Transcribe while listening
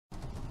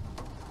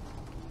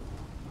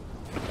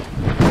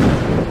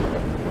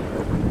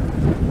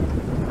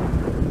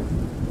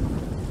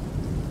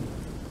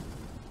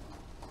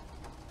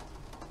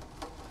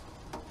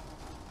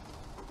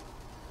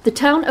The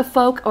town of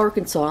Fouke,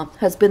 Arkansas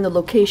has been the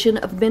location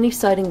of many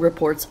sighting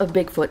reports of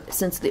Bigfoot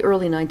since the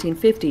early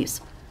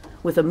 1950s,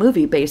 with a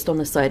movie based on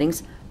the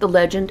sightings, The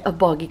Legend of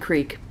Boggy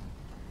Creek.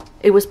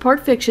 It was part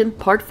fiction,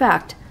 part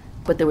fact,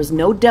 but there was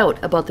no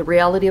doubt about the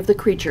reality of the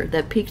creature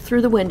that peeked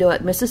through the window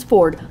at Mrs.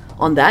 Ford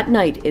on that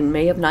night in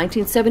May of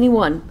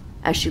 1971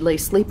 as she lay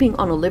sleeping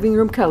on a living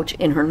room couch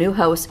in her new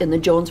house in the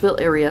Jonesville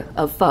area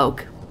of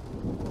Fouke.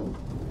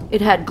 It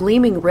had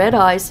gleaming red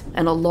eyes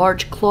and a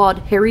large clawed,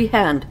 hairy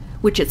hand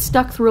which it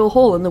stuck through a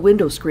hole in the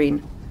window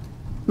screen.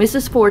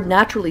 Mrs. Ford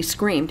naturally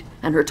screamed,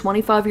 and her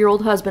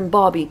 25-year-old husband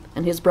Bobby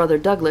and his brother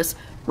Douglas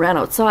ran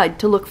outside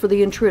to look for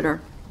the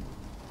intruder.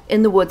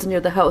 In the woods near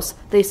the house,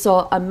 they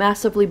saw a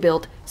massively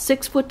built,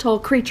 6-foot-tall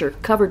creature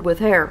covered with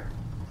hair.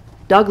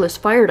 Douglas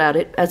fired at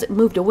it as it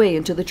moved away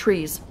into the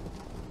trees.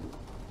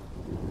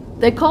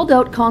 They called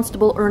out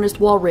Constable Ernest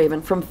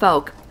Walraven from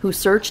Fouke, who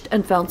searched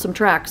and found some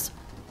tracks.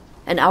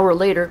 An hour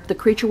later, the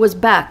creature was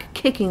back,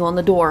 kicking on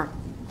the door.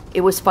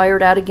 It was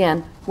fired at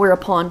again,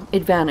 whereupon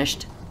it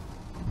vanished.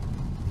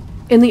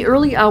 In the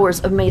early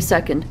hours of May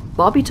 2nd,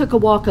 Bobby took a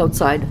walk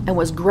outside and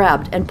was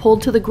grabbed and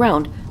pulled to the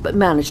ground, but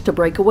managed to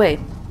break away.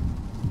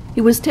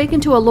 He was taken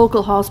to a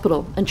local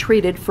hospital and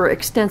treated for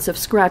extensive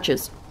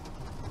scratches.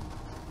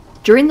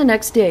 During the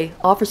next day,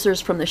 officers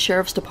from the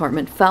sheriff's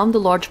department found the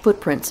large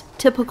footprints,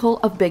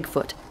 typical of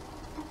Bigfoot.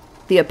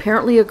 The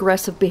apparently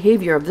aggressive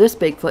behavior of this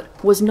Bigfoot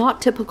was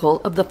not typical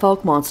of the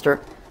Fouke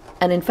monster,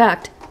 and in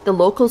fact, the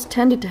locals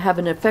tended to have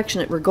an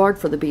affectionate regard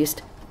for the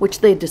beast, which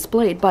they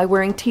displayed by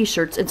wearing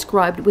t-shirts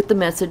inscribed with the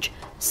message,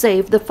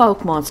 "Save the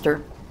Fouke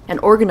Monster," and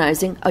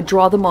organizing a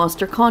Draw the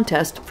Monster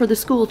contest for the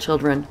school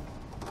children.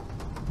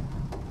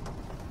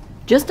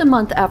 Just a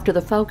month after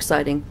the Fouke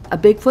sighting, a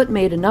Bigfoot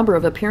made a number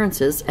of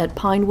appearances at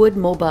Pinewood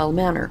Mobile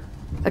Manor,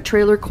 a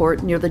trailer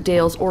court near the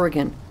Dalles,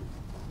 Oregon.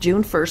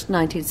 June 1st,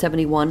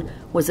 1971,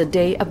 was a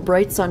day of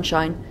bright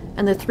sunshine,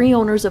 and the three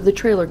owners of the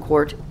trailer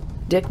court,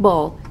 Dick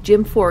Ball,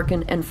 Jim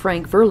Forkin, and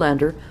Frank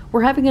Verlander,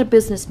 were having a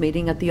business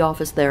meeting at the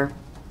office there.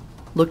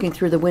 Looking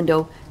through the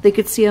window, they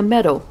could see a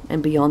meadow,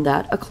 and beyond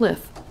that, a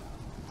cliff.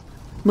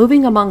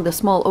 Moving among the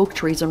small oak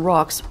trees and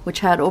rocks, which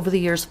had over the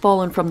years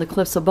fallen from the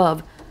cliffs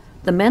above,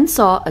 the men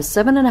saw a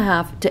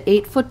 7.5 to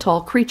 8 foot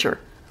tall creature,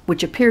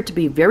 which appeared to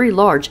be very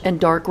large and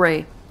dark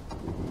gray.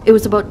 It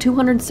was about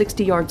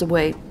 260 yards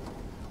away.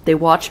 They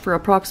watched for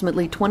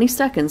approximately 20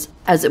 seconds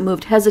as it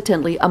moved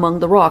hesitantly among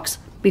the rocks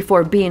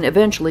before being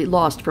eventually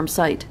lost from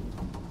sight.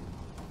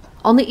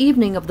 On the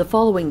evening of the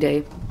following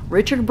day,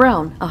 Richard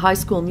Brown, a high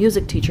school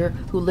music teacher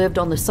who lived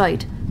on the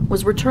site,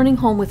 was returning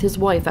home with his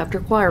wife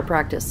after choir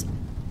practice.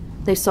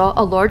 They saw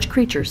a large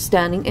creature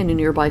standing in a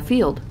nearby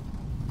field.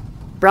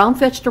 Brown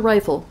fetched a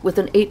rifle with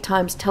an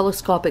 8x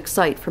telescopic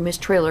sight from his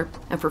trailer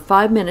and for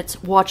 5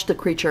 minutes watched the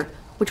creature,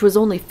 which was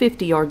only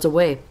 50 yards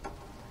away.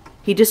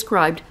 He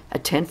described a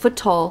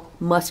 10-foot-tall,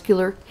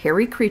 muscular,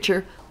 hairy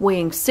creature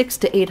weighing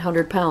 600 to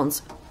 800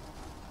 pounds.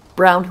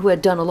 Brown, who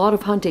had done a lot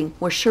of hunting,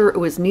 was sure it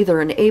was neither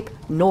an ape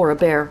nor a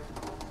bear.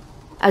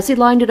 As he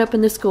lined it up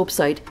in the scope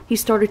sight, he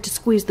started to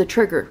squeeze the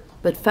trigger,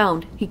 but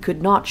found he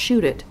could not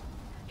shoot it.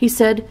 He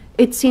said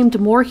it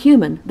seemed more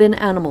human than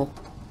animal.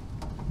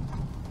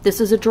 This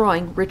is a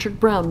drawing Richard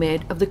Brown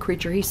made of the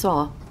creature he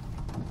saw.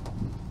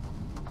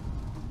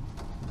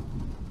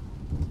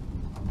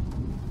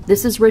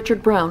 This is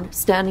Richard Brown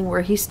standing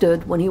where he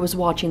stood when he was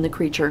watching the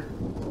creature.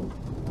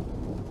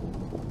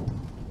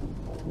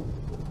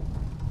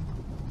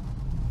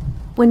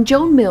 When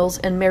Joan Mills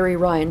and Mary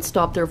Ryan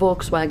stopped their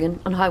Volkswagen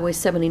on Highway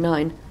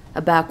 79,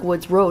 a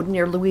backwoods road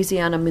near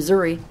Louisiana,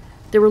 Missouri,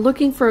 they were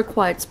looking for a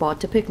quiet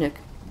spot to picnic.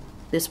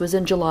 This was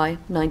in July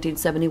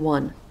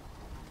 1971.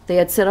 They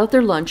had set out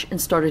their lunch and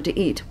started to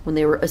eat when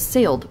they were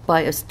assailed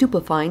by a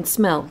stupefying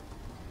smell.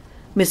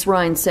 Miss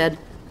Ryan said,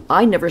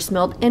 "I never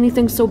smelled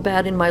anything so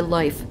bad in my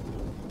life."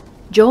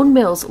 Joan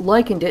Mills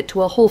likened it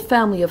to a whole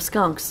family of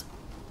skunks.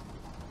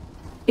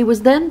 It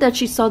was then that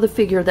she saw the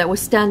figure that was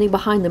standing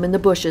behind them in the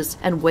bushes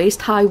and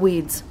waist-high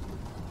weeds.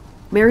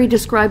 Mary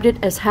described it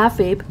as half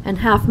ape and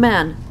half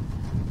man.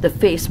 The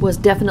face was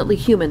definitely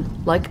human,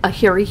 like a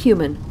hairy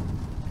human.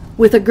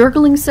 With a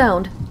gurgling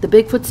sound, the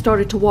Bigfoot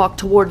started to walk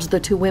towards the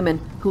two women,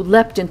 who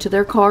leapt into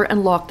their car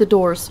and locked the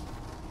doors.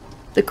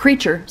 The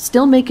creature,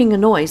 still making a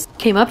noise,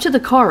 came up to the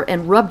car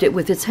and rubbed it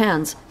with its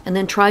hands, and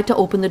then tried to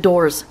open the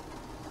doors.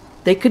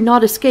 They could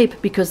not escape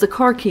because the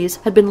car keys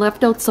had been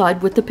left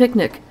outside with the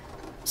picnic,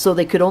 so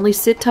they could only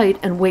sit tight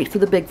and wait for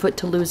the Bigfoot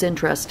to lose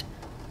interest.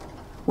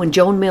 When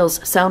Joan Mills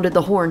sounded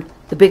the horn,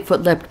 the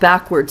Bigfoot leapt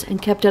backwards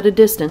and kept at a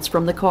distance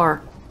from the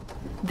car.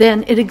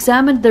 Then it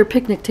examined their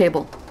picnic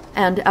table,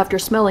 and after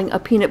smelling a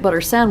peanut butter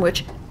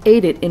sandwich,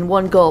 ate it in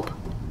one gulp.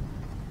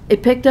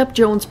 It picked up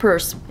Joan's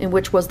purse, in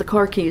which was the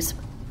car keys,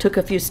 took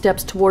a few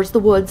steps towards the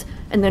woods,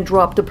 and then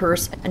dropped the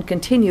purse and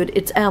continued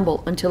its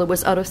amble until it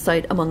was out of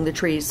sight among the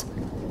trees.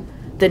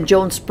 Then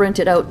Joan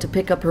sprinted out to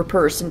pick up her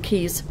purse and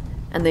keys,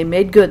 and they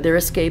made good their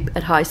escape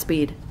at high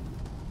speed.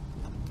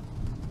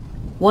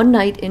 One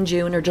night in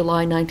June or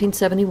July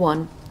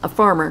 1971, a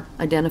farmer,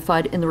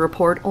 identified in the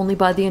report only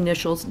by the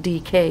initials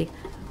DK,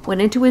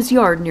 went into his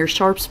yard near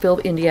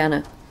Sharpsville,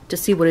 Indiana, to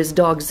see what his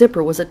dog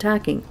Zipper was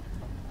attacking.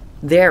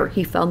 There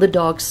he found the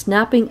dog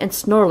snapping and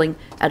snarling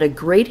at a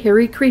great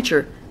hairy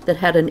creature that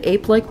had an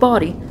ape-like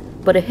body,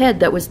 but a head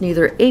that was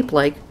neither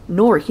ape-like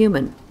nor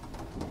human.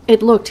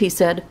 It looked, he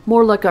said,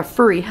 more like a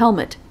furry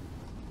helmet.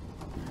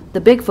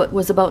 The Bigfoot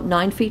was about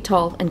 9 feet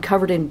tall and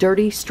covered in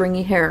dirty,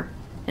 stringy hair,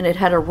 and it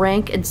had a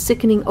rank and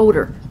sickening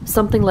odor,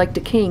 something like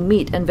decaying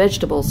meat and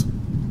vegetables.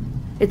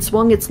 It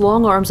swung its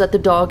long arms at the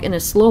dog in a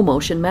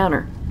slow-motion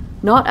manner,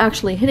 not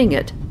actually hitting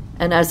it,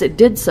 and as it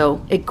did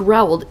so, it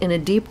growled in a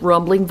deep,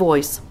 rumbling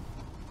voice.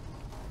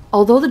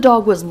 Although the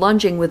dog was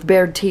lunging with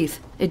bared teeth,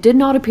 it did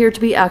not appear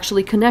to be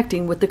actually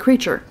connecting with the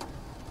creature.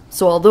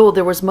 So although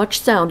there was much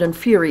sound and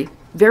fury,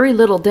 very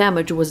little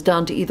damage was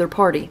done to either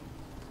party.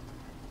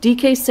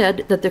 DK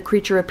said that the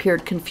creature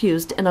appeared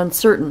confused and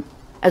uncertain,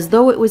 as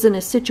though it was in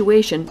a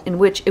situation in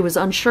which it was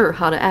unsure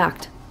how to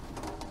act.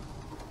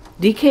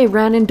 DK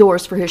ran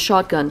indoors for his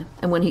shotgun,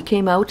 and when he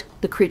came out,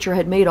 the creature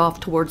had made off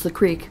towards the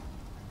creek.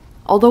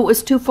 Although it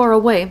was too far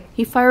away,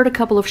 he fired a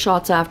couple of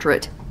shots after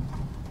it.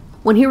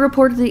 When he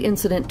reported the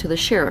incident to the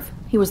sheriff,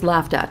 he was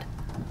laughed at.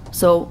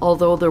 So,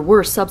 although there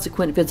were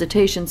subsequent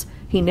visitations,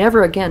 he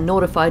never again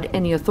notified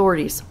any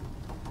authorities.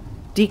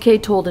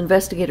 DK told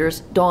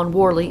investigators Don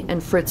Worley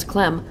and Fritz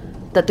Clem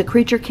that the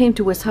creature came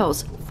to his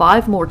house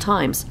 5 more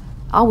times,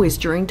 always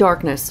during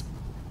darkness.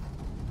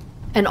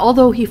 And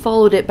although he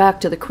followed it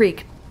back to the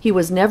creek, he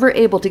was never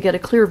able to get a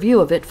clear view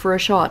of it for a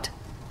shot.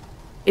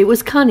 It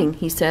was cunning,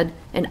 he said,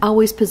 and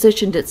always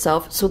positioned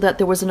itself so that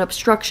there was an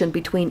obstruction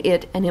between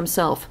it and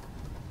himself.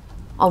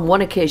 On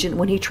one occasion,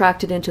 when he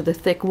tracked it into the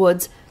thick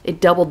woods,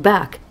 it doubled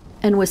back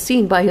and was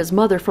seen by his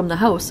mother from the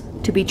house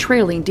to be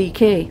trailing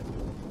DK.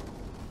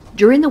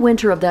 During the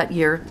winter of that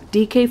year,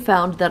 DK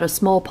found that a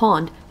small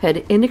pond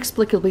had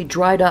inexplicably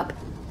dried up,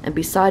 and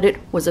beside it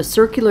was a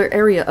circular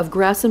area of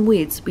grass and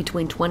weeds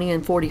between 20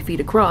 and 40 feet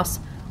across,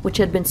 which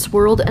had been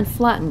swirled and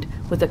flattened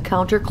with a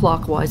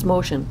counterclockwise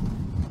motion.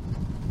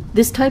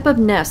 This type of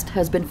nest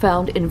has been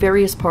found in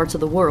various parts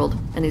of the world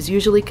and is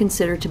usually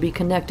considered to be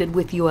connected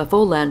with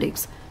UFO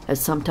landings, as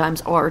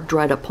sometimes are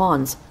dried-up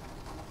ponds.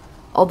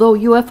 Although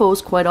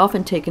UFOs quite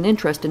often take an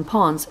interest in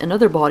ponds and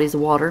other bodies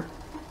of water,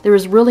 there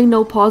is really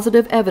no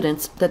positive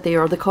evidence that they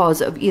are the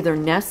cause of either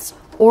nests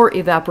or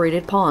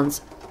evaporated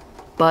ponds.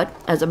 But,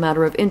 as a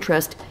matter of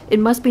interest, it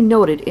must be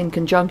noted in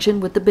conjunction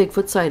with the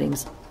Bigfoot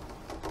sightings.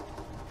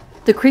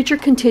 The creature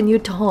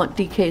continued to haunt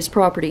DK's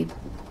property.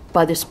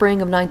 By the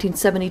spring of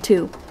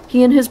 1972,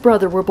 he and his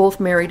brother were both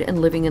married and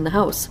living in the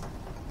house.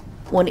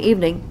 One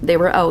evening, they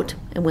were out,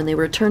 and when they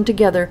returned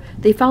together,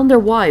 they found their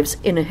wives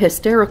in a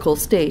hysterical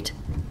state.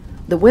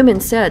 The women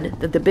said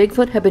that the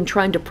Bigfoot had been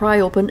trying to pry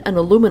open an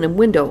aluminum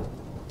window.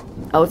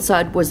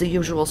 Outside was the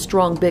usual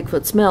strong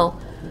Bigfoot smell,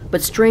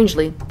 but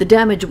strangely, the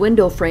damaged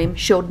window frame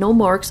showed no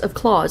marks of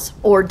claws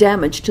or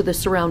damage to the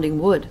surrounding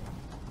wood.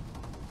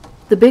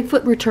 The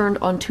Bigfoot returned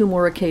on 2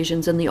 more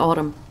occasions in the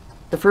autumn.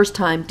 The first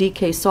time,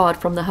 DK saw it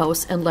from the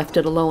house and left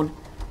it alone,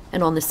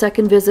 and on the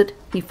second visit,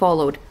 he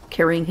followed,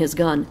 carrying his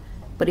gun,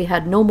 but he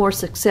had no more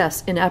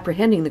success in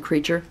apprehending the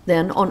creature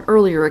than on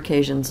earlier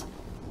occasions.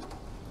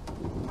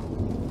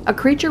 A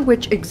creature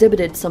which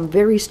exhibited some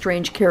very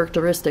strange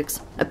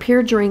characteristics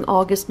appeared during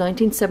August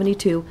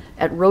 1972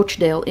 at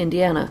Rochdale,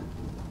 Indiana.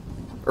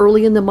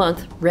 Early in the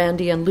month,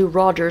 Randy and Lou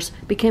Rogers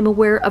became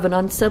aware of an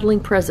unsettling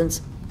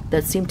presence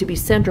that seemed to be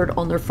centered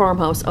on their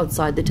farmhouse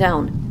outside the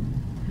town.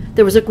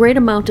 There was a great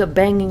amount of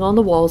banging on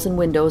the walls and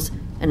windows,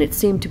 and it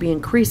seemed to be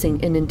increasing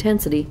in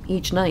intensity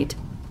each night.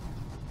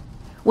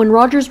 When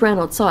Rogers ran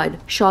outside,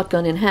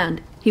 shotgun in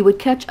hand, he would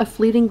catch a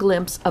fleeting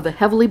glimpse of a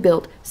heavily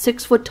built,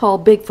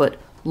 6-foot-tall Bigfoot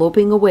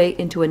loping away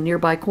into a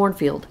nearby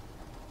cornfield.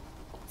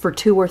 For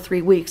 2 or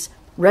 3 weeks,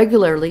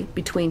 regularly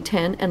between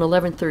 10 and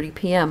 11:30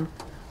 p.m.,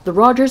 the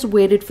Rogers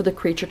waited for the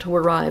creature to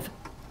arrive,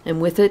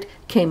 and with it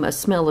came a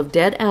smell of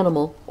dead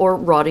animal or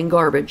rotting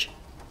garbage.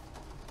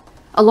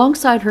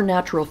 Alongside her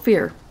natural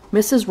fear,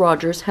 Mrs.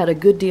 Rogers had a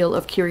good deal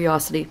of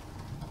curiosity,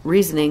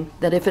 reasoning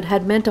that if it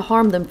had meant to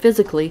harm them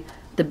physically,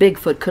 the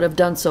Bigfoot could have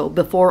done so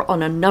before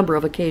on a number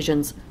of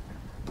occasions.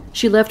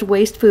 She left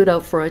waste food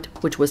out for it,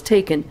 which was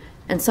taken,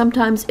 and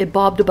sometimes it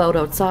bobbed about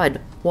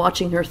outside,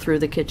 watching her through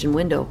the kitchen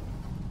window.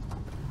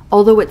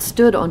 Although it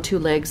stood on 2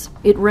 legs,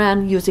 it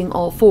ran using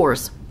all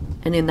 4s,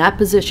 and in that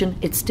position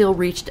it still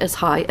reached as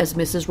high as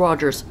Mrs.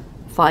 Rogers,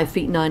 5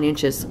 feet 9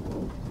 inches.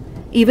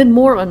 Even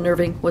more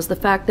unnerving was the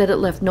fact that it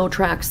left no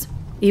tracks,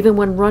 even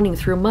when running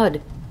through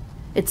mud.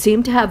 It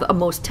seemed to have a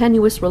most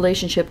tenuous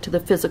relationship to the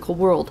physical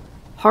world,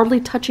 hardly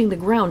touching the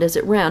ground as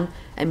it ran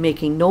and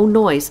making no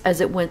noise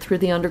as it went through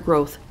the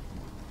undergrowth.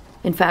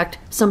 In fact,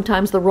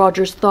 sometimes the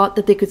Rogers thought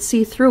that they could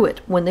see through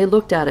it when they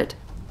looked at it.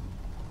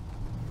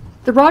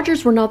 The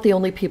Rogers were not the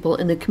only people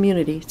in the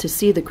community to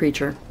see the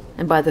creature,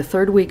 and by the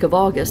 3rd week of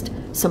August,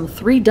 some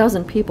 3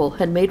 dozen people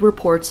had made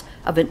reports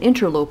of an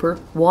interloper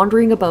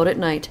wandering about at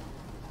night.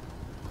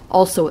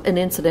 Also, an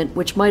incident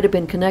which might have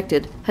been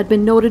connected had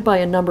been noted by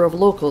a number of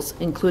locals,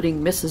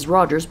 including Mrs.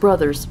 Rogers'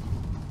 brothers.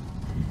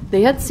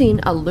 They had seen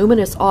a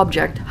luminous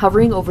object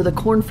hovering over the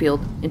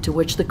cornfield into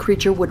which the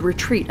creature would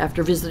retreat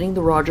after visiting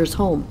the Rogers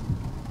home.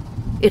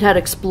 It had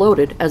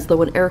exploded as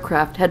though an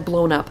aircraft had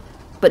blown up,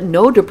 but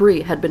no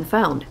debris had been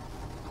found.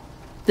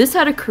 This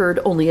had occurred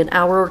only an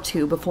hour or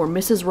two before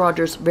Mrs.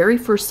 Rogers' very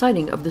first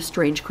sighting of the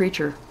strange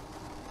creature.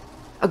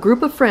 A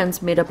group of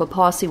friends made up a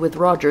posse with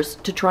Rogers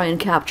to try and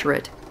capture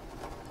it.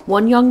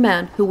 One young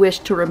man who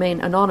wished to remain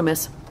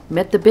anonymous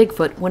met the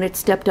Bigfoot when it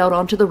stepped out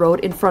onto the road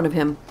in front of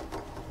him.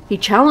 He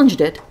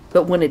challenged it,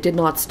 but when it did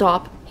not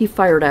stop, he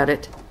fired at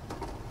it.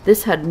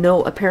 This had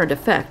no apparent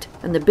effect,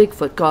 and the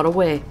Bigfoot got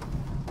away.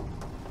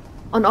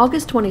 On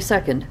August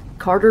 22nd,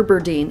 Carter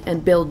Burdine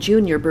and Bill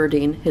Jr.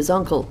 Burdine, his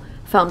uncle,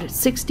 found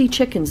 60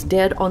 chickens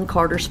dead on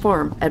Carter's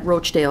farm at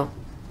Rochdale.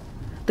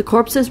 The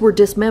corpses were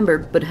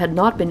dismembered but had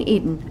not been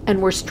eaten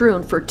and were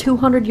strewn for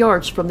 200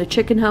 yards from the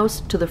chicken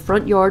house to the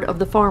front yard of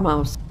the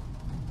farmhouse.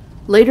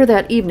 Later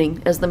that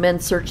evening, as the men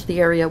searched the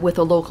area with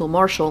a local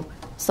marshal,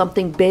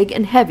 something big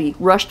and heavy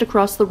rushed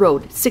across the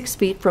road 6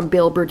 feet from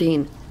Bill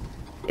Burdine.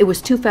 It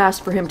was too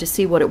fast for him to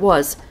see what it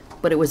was,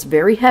 but it was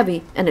very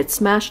heavy and it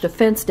smashed a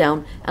fence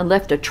down and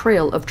left a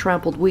trail of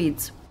trampled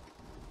weeds.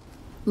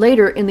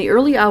 Later, in the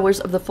early hours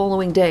of the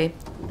following day,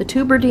 the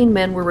two Burdine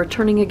men were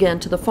returning again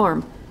to the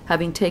farm,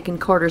 having taken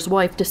Carter's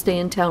wife to stay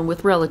in town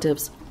with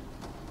relatives.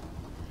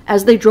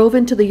 As they drove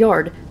into the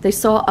yard, they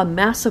saw a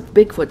massive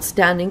Bigfoot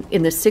standing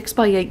in the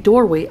 6x8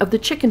 doorway of the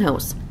chicken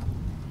house.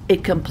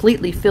 It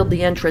completely filled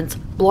the entrance,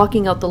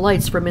 blocking out the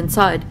lights from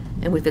inside,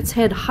 and with its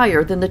head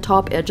higher than the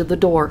top edge of the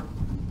door.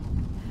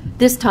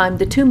 This time,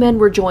 the two men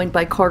were joined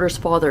by Carter's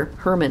father,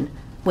 Herman,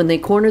 when they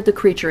cornered the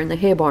creature in the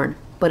hay barn,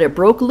 but it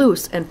broke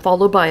loose and,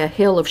 followed by a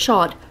hail of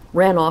shot,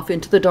 ran off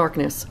into the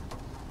darkness.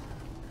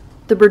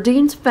 The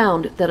Burdines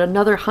found that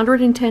another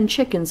 110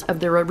 chickens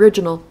of their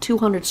original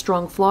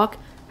 200-strong flock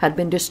had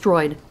been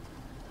destroyed.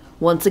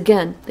 Once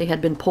again, they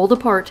had been pulled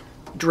apart,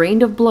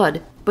 drained of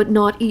blood, but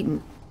not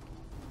eaten.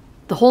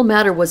 The whole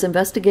matter was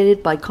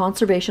investigated by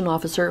Conservation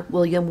Officer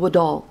William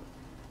Woodall.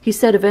 He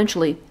said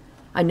eventually,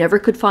 "I never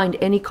could find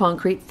any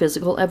concrete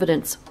physical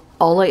evidence.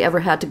 All I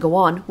ever had to go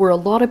on were a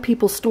lot of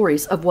people's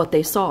stories of what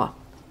they saw.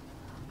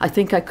 I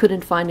think I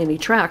couldn't find any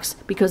tracks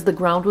because the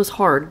ground was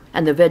hard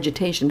and the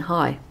vegetation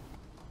high."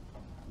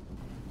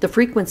 The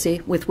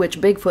frequency with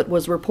which Bigfoot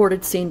was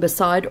reported seen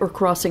beside or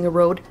crossing a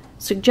road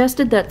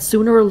suggested that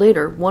sooner or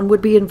later one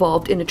would be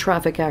involved in a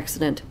traffic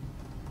accident.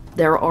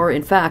 There are,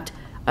 in fact,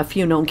 a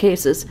few known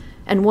cases,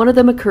 and one of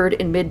them occurred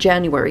in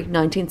mid-January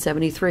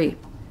 1973.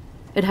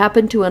 It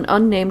happened to an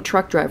unnamed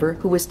truck driver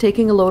who was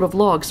taking a load of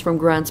logs from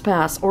Grants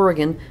Pass,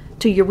 Oregon,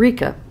 to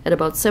Eureka at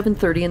about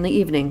 7:30 in the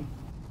evening.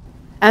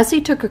 As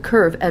he took a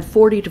curve at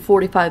 40 to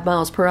 45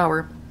 miles per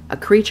hour, a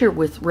creature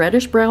with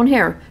reddish-brown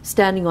hair,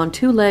 standing on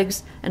 2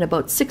 legs and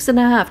about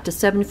 6.5 to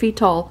 7 feet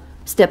tall,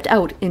 stepped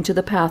out into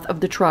the path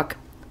of the truck.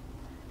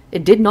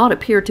 It did not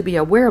appear to be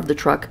aware of the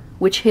truck,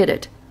 which hit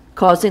it,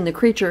 causing the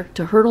creature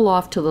to hurtle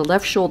off to the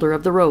left shoulder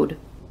of the road.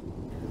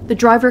 The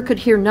driver could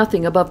hear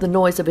nothing above the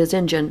noise of his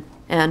engine,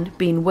 and,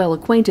 being well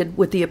acquainted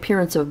with the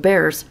appearance of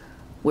bears,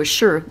 was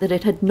sure that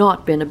it had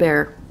not been a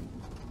bear.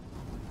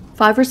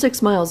 5 or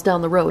 6 miles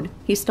down the road,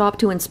 he stopped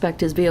to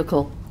inspect his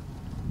vehicle.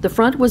 The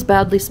front was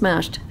badly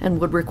smashed and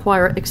would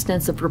require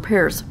extensive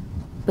repairs,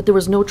 but there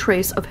was no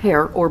trace of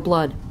hair or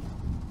blood.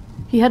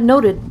 He had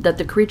noted that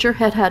the creature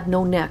had had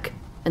no neck,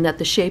 and that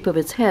the shape of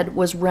its head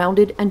was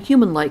rounded and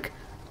human-like,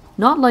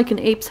 not like an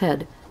ape's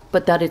head,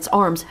 but that its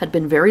arms had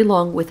been very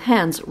long with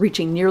hands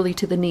reaching nearly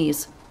to the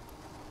knees.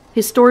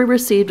 His story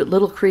received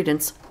little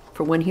credence,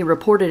 for when he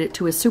reported it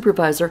to his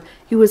supervisor,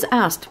 he was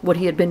asked what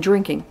he had been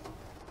drinking.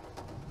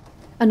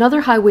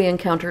 Another highway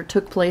encounter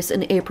took place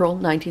in April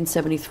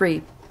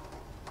 1973.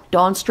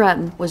 Don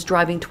Stratton was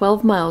driving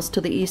 12 miles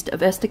to the east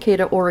of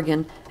Estacada,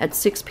 Oregon at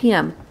 6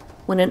 p.m.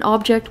 when an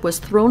object was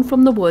thrown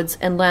from the woods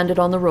and landed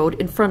on the road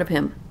in front of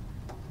him.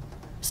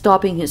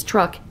 Stopping his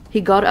truck,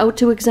 he got out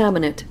to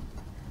examine it.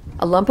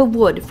 A lump of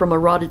wood from a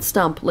rotted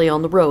stump lay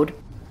on the road,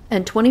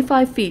 and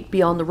 25 feet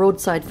beyond the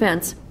roadside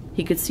fence,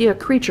 he could see a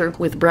creature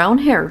with brown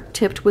hair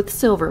tipped with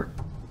silver.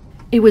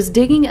 It was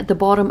digging at the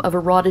bottom of a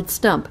rotted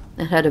stump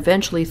and had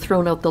eventually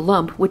thrown out the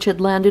lump which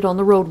had landed on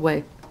the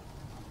roadway.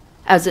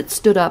 As it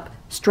stood up,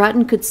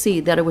 Stratton could see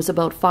that it was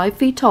about 5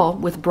 feet tall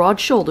with broad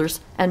shoulders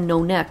and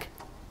no neck.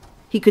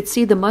 He could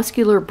see the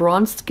muscular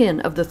bronzed skin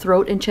of the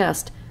throat and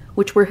chest,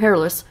 which were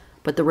hairless,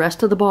 but the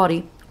rest of the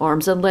body,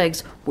 arms and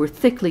legs, were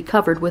thickly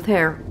covered with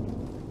hair.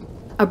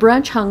 A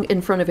branch hung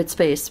in front of its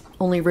face,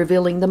 only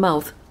revealing the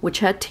mouth, which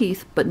had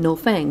teeth but no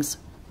fangs.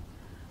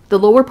 The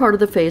lower part of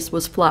the face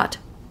was flat.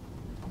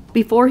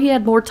 Before he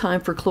had more time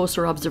for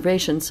closer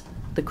observations,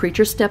 the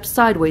creature stepped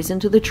sideways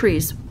into the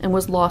trees and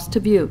was lost to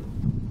view.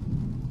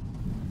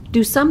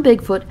 Do some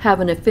Bigfoot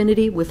have an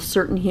affinity with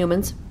certain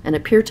humans and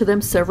appear to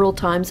them several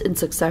times in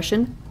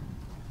succession?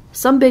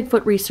 Some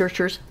Bigfoot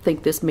researchers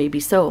think this may be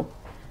so,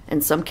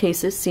 and some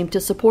cases seem to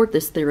support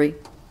this theory.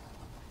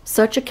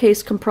 Such a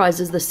case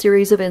comprises the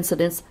series of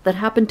incidents that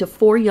happened to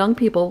 4 young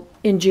people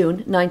in June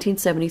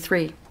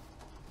 1973.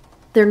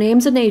 Their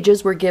names and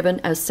ages were given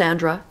as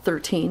Sandra,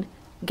 13,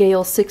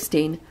 Gail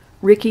 16,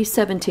 Ricky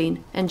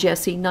 17, and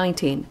Jesse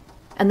 19,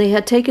 and they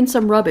had taken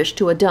some rubbish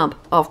to a dump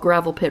off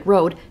Gravel Pit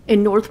Road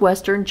in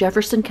northwestern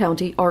Jefferson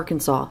County,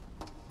 Arkansas.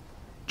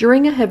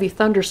 During a heavy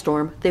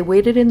thunderstorm, they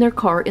waited in their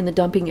car in the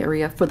dumping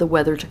area for the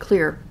weather to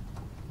clear.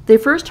 They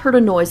first heard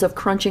a noise of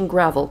crunching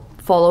gravel,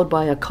 followed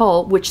by a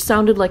call which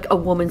sounded like a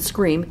woman's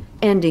scream,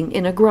 ending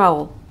in a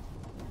growl.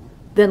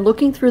 Then,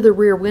 looking through the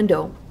rear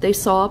window, they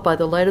saw, by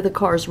the light of the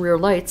car's rear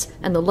lights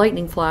and the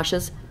lightning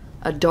flashes,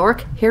 a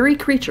dark, hairy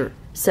creature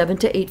 7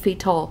 to 8 feet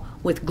tall,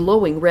 with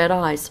glowing red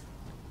eyes,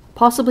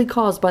 possibly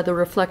caused by the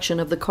reflection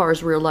of the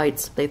car's rear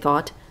lights, they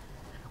thought,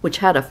 which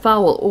had a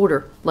foul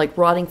odor like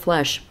rotting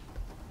flesh.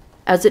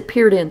 As it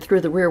peered in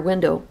through the rear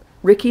window,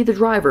 Ricky, the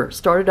driver,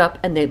 started up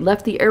and they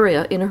left the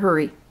area in a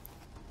hurry.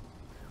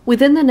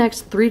 Within the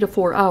next 3 to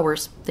 4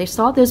 hours, they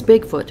saw this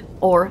Bigfoot,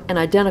 or an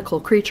identical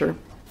creature,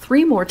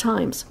 3 more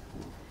times.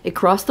 It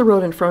crossed the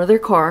road in front of their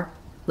car.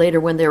 Later,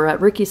 when they were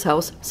at Ricky's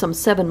house, some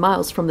 7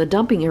 miles from the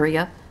dumping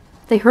area,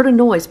 they heard a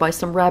noise by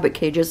some rabbit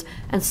cages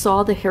and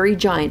saw the hairy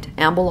giant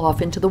amble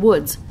off into the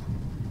woods.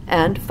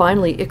 And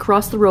finally, it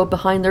crossed the road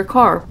behind their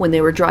car when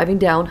they were driving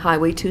down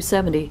Highway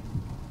 270.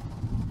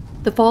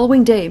 The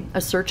following day,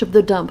 a search of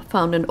the dump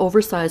found an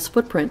oversized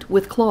footprint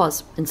with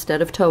claws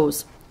instead of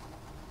toes.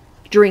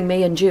 During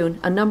May and June,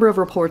 a number of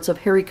reports of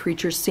hairy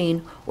creatures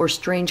seen or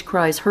strange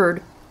cries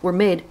heard were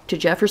made to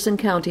Jefferson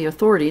County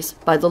authorities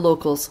by the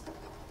locals.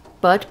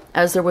 But,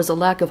 as there was a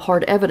lack of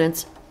hard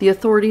evidence, the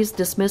authorities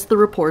dismissed the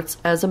reports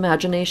as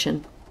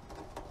imagination.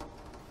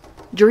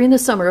 During the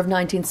summer of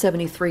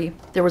 1973,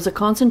 there was a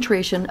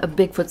concentration of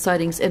Bigfoot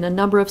sightings in a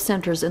number of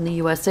centers in the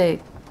USA,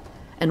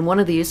 and one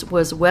of these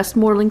was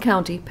Westmoreland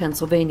County,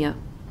 Pennsylvania.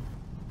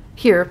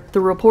 Here,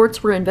 the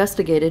reports were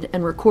investigated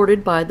and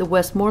recorded by the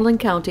Westmoreland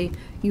County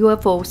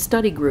UFO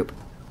Study Group,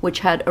 which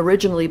had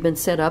originally been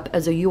set up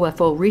as a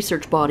UFO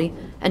research body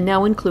and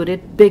now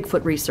included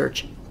Bigfoot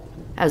research,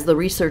 as the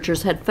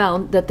researchers had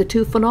found that the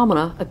two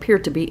phenomena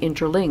appeared to be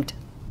interlinked.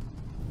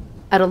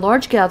 At a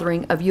large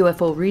gathering of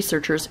UFO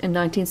researchers in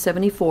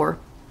 1974,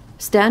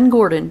 Stan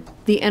Gordon,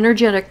 the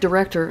energetic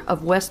director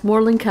of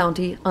Westmoreland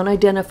County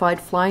Unidentified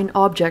Flying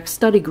Object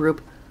Study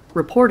Group,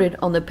 reported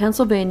on the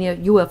Pennsylvania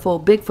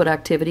UFO Bigfoot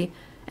activity,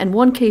 and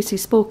one case he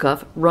spoke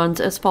of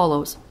runs as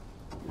follows.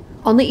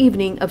 On the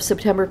evening of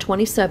September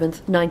 27,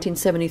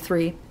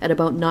 1973, at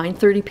about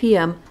 9:30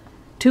 p.m.,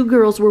 2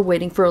 girls were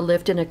waiting for a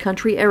lift in a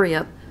country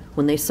area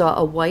when they saw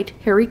a white,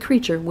 hairy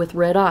creature with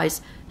red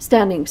eyes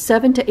standing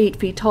 7 to 8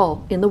 feet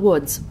tall in the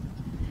woods.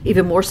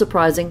 Even more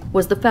surprising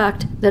was the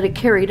fact that it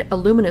carried a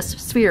luminous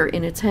sphere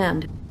in its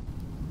hand.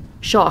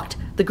 Shocked,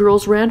 the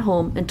girls ran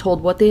home and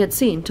told what they had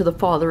seen to the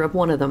father of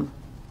one of them.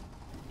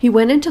 He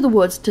went into the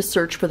woods to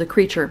search for the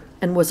creature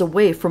and was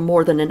away for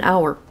more than an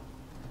hour.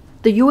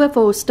 The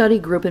UFO study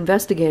group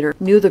investigator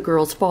knew the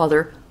girl's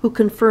father, who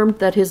confirmed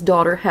that his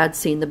daughter had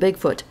seen the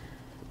Bigfoot,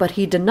 but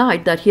he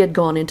denied that he had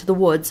gone into the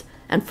woods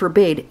and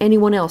forbade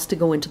anyone else to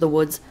go into the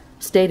woods,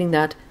 stating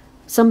that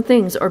some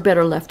things are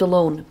better left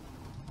alone.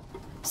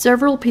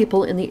 Several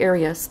people in the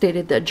area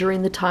stated that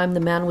during the time the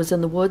man was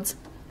in the woods,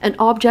 an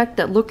object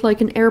that looked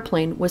like an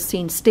airplane was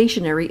seen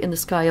stationary in the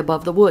sky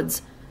above the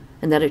woods,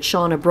 and that it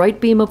shone a bright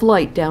beam of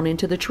light down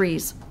into the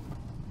trees.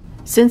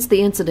 Since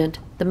the incident,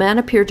 the man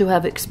appeared to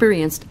have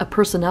experienced a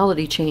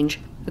personality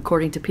change,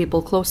 according to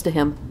people close to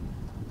him.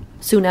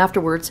 Soon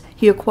afterwards,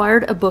 he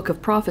acquired a book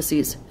of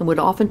prophecies and would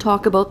often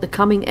talk about the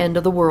coming end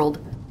of the world.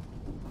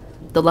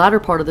 The latter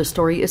part of the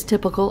story is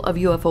typical of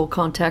UFO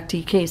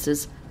contactee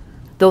cases,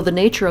 though the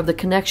nature of the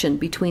connection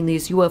between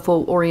these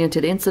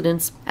UFO-oriented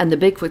incidents and the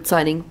Bigfoot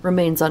sighting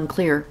remains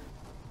unclear.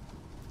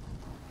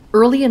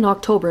 Early in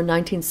October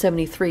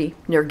 1973,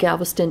 near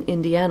Galveston,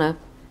 Indiana,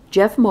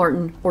 Jeff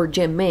Martin, or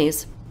Jim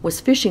Mays, was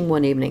fishing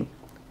one evening.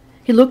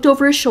 He looked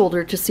over his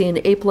shoulder to see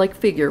an ape-like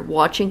figure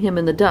watching him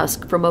in the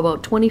dusk from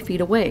about 20 feet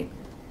away.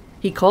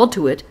 He called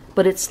to it,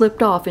 but it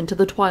slipped off into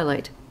the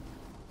twilight.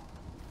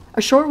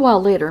 A short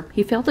while later,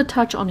 he felt a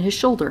touch on his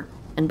shoulder,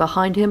 and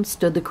behind him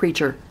stood the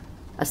creature,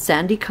 a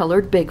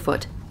sandy-colored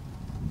Bigfoot.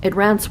 It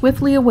ran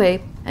swiftly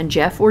away, and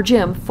Jeff or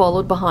Jim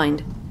followed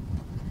behind.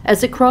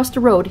 As it crossed the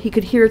road, he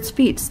could hear its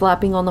feet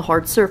slapping on the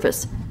hard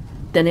surface.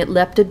 Then it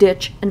leapt a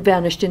ditch and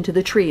vanished into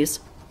the trees.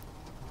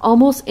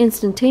 Almost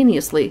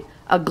instantaneously,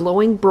 a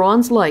glowing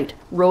bronze light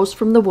rose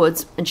from the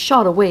woods and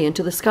shot away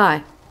into the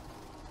sky.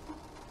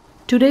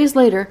 2 days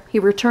later, he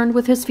returned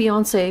with his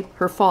fiancée,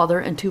 her father,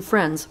 and 2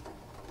 friends.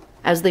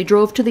 As they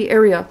drove to the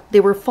area, they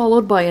were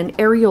followed by an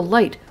aerial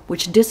light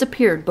which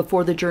disappeared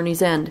before the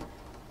journey's end.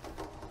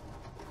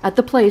 At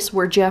the place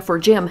where Jeff or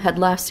Jim had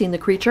last seen the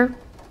creature,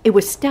 it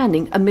was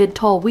standing amid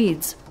tall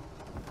weeds.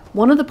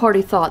 One of the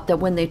party thought that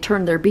when they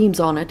turned their beams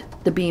on it,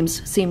 the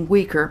beams seemed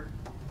weaker.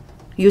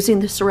 Using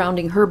the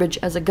surrounding herbage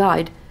as a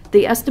guide,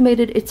 they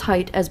estimated its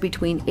height as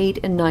between 8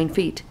 and 9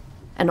 feet,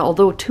 and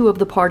although 2 of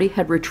the party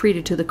had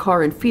retreated to the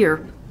car in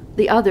fear,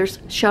 the others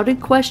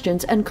shouted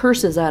questions and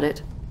curses at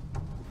it.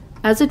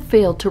 As it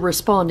failed to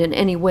respond in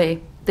any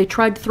way, they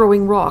tried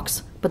throwing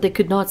rocks, but they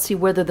could not see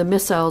whether the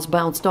missiles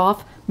bounced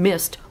off,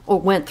 missed, or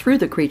went through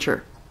the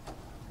creature.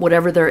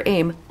 Whatever their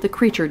aim, the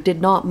creature did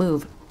not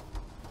move.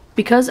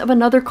 Because of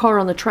another car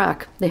on the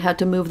track, they had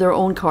to move their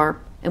own car,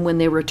 and when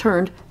they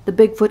returned, the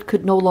Bigfoot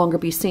could no longer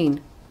be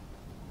seen.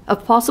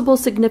 Of possible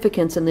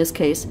significance in this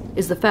case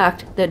is the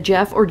fact that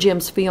Jeff or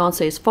Jim's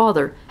fiance's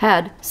father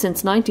had,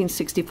 since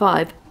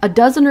 1965, a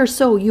dozen or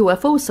so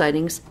UFO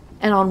sightings,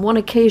 and on one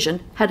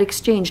occasion had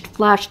exchanged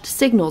flashed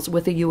signals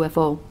with a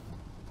UFO.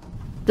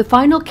 The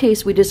final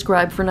case we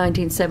described for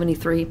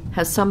 1973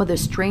 has some of the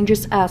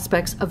strangest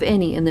aspects of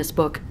any in this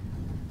book,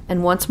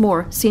 and once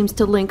more seems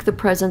to link the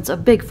presence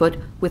of Bigfoot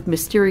with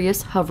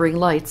mysterious hovering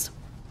lights.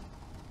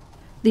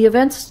 The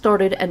events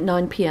started at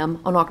 9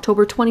 p.m. on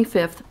October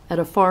 25th at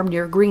a farm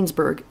near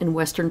Greensburg in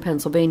western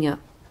Pennsylvania,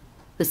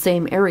 the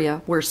same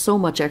area where so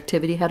much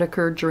activity had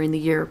occurred during the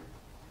year.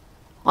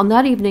 On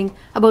that evening,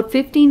 about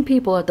 15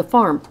 people at the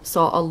farm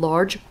saw a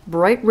large,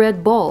 bright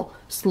red ball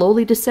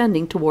slowly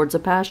descending towards a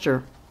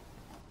pasture.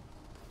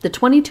 The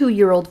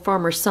 22-year-old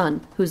farmer's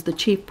son, who's the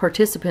chief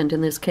participant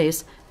in this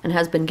case and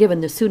has been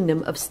given the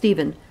pseudonym of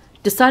Stephen,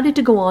 decided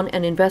to go on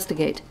and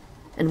investigate,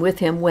 and with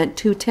him went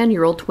two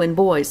 10-year-old twin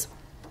boys.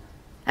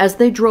 As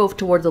they drove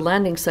toward the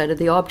landing site of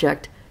the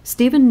object,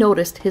 Stephen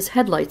noticed his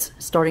headlights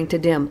starting to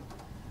dim.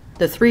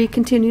 The three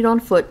continued on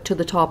foot to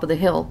the top of the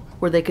hill,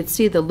 where they could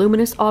see the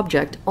luminous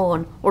object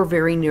on or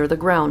very near the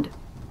ground.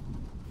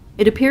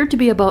 It appeared to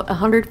be about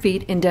 100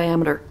 feet in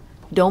diameter,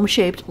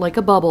 dome-shaped like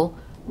a bubble,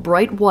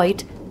 bright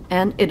white,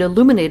 and it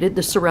illuminated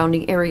the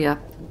surrounding area.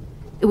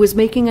 It was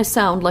making a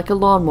sound like a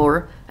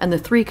lawnmower, and the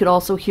three could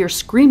also hear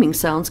screaming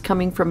sounds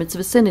coming from its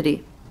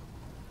vicinity.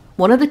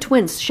 One of the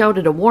twins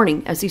shouted a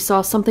warning as he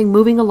saw something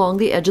moving along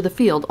the edge of the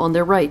field on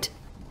their right.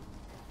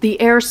 The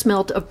air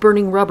smelt of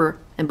burning rubber,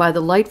 and by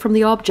the light from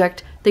the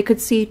object they could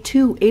see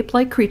two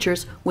ape-like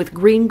creatures with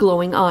green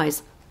glowing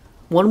eyes.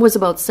 One was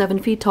about 7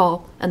 feet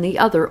tall, and the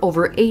other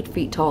over 8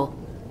 feet tall,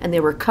 and they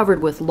were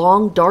covered with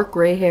long, dark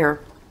gray hair.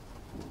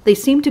 They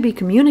seemed to be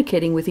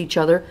communicating with each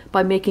other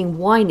by making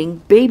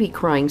whining,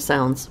 baby-crying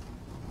sounds.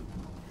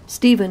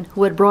 Stephen,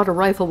 who had brought a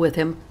rifle with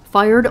him,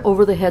 fired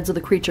over the heads of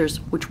the creatures,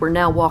 which were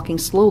now walking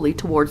slowly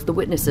towards the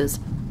witnesses.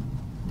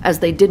 As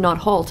they did not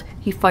halt,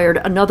 he fired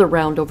another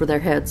round over their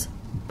heads,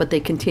 but they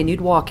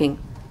continued walking.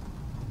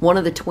 One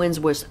of the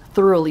twins was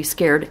thoroughly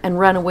scared and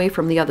ran away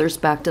from the others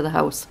back to the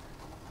house.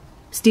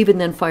 Stephen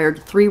then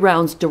fired 3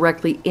 rounds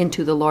directly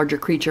into the larger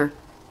creature.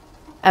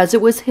 As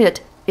it was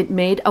hit, it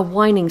made a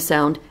whining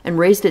sound and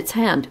raised its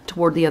hand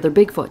toward the other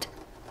Bigfoot.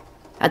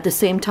 At the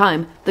same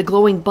time, the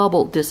glowing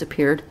bubble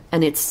disappeared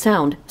and its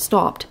sound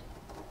stopped.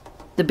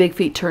 The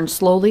Bigfoot turned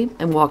slowly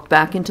and walked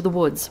back into the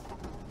woods.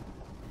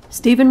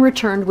 Stephen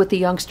returned with the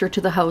youngster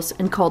to the house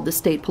and called the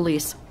state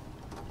police.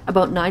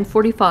 About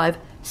 9:45,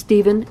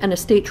 Stephen and a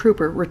state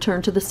trooper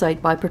returned to the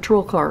site by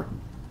patrol car.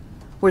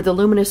 Where the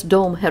luminous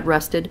dome had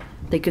rested,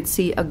 they could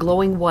see a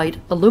glowing white,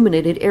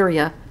 illuminated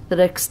area that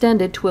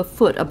extended to a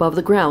foot above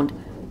the ground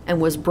and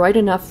was bright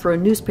enough for a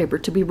newspaper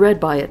to be read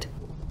by it.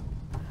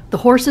 The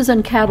horses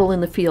and cattle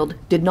in the field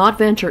did not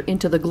venture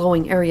into the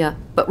glowing area,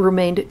 but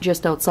remained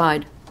just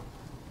outside.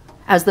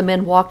 As the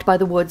men walked by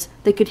the woods,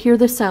 they could hear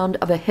the sound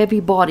of a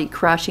heavy body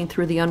crashing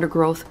through the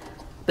undergrowth,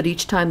 but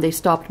each time they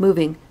stopped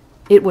moving,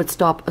 it would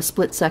stop a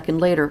split second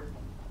later.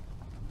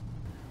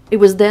 It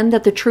was then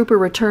that the trooper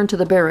returned to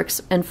the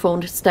barracks and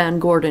phoned Stan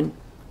Gordon.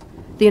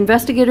 The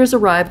investigators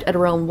arrived at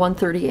around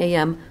 1:30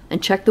 a.m.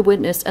 and checked the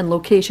witness and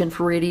location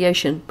for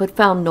radiation, but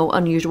found no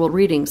unusual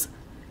readings.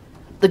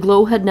 The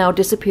glow had now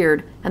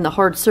disappeared, and the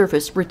hard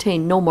surface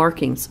retained no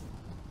markings.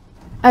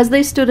 As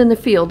they stood in the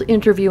field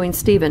interviewing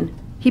Stephen,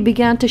 he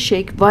began to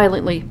shake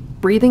violently,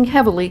 breathing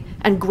heavily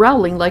and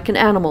growling like an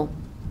animal.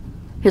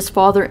 His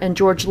father and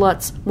George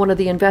Lutz, one of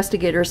the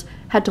investigators,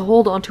 had to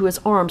hold onto his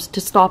arms to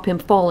stop him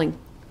falling.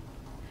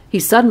 He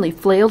suddenly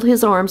flailed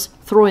his arms,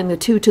 throwing the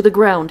two to the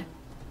ground.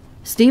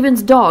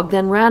 Stephen's dog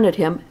then ran at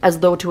him as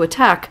though to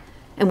attack,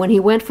 and when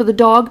he went for the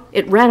dog,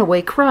 it ran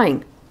away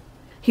crying.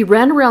 He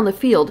ran around the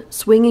field,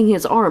 swinging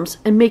his arms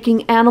and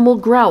making animal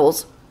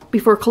growls,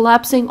 before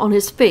collapsing on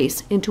his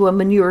face into a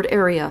manured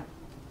area.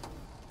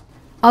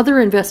 Other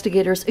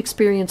investigators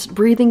experienced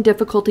breathing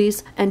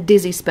difficulties and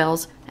dizzy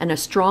spells, and a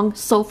strong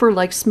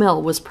sulfur-like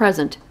smell was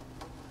present.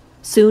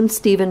 Soon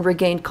Stephen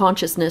regained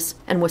consciousness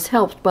and was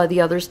helped by the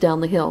others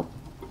down the hill.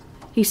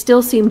 He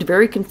still seemed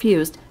very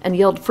confused and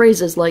yelled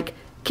phrases like,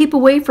 "Keep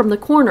away from the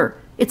corner!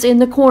 It's in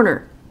the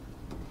corner!"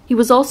 He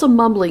was also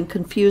mumbling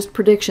confused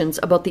predictions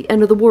about the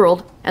end of the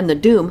world and the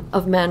doom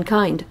of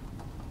mankind.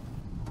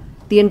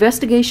 The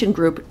investigation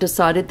group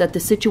decided that the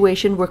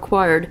situation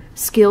required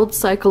skilled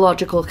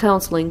psychological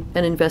counseling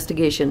and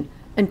investigation,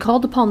 and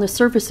called upon the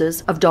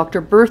services of Dr.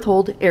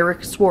 Berthold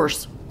Erich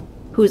Schwarz,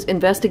 whose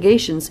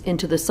investigations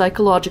into the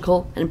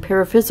psychological and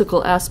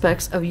paraphysical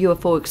aspects of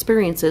UFO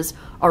experiences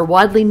are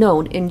widely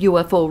known in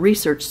UFO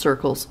research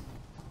circles.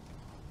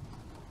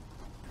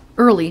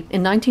 Early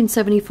in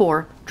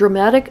 1974,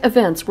 dramatic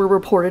events were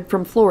reported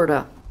from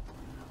Florida.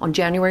 On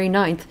January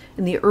 9th,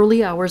 in the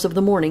early hours of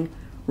the morning,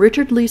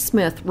 Richard Lee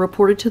Smith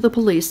reported to the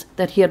police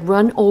that he had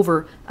run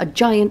over a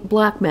giant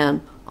black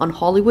man on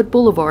Hollywood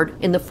Boulevard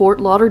in the Fort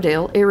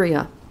Lauderdale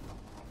area.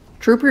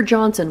 Trooper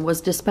Johnson was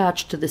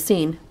dispatched to the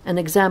scene and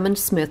examined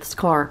Smith's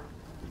car,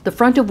 the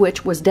front of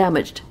which was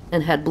damaged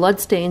and had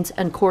bloodstains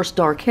and coarse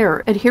dark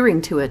hair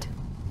adhering to it.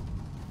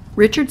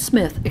 Richard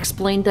Smith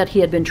explained that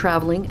he had been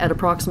traveling at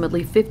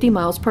approximately 50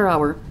 miles per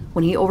hour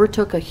when he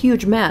overtook a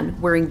huge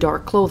man wearing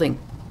dark clothing.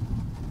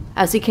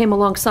 As he came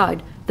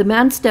alongside, the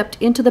man stepped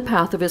into the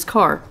path of his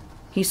car.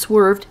 He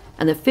swerved,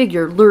 and the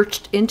figure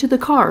lurched into the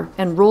car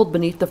and rolled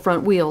beneath the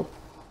front wheel.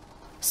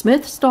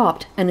 Smith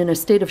stopped and, in a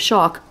state of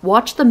shock,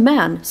 watched the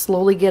man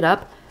slowly get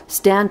up,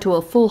 stand to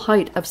a full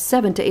height of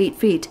 7 to 8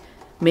 feet,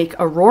 make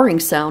a roaring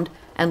sound,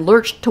 and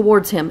lurched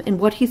towards him in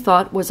what he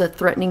thought was a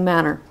threatening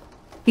manner.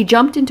 He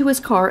jumped into his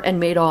car and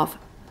made off.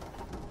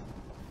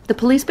 The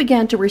police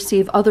began to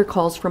receive other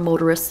calls from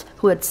motorists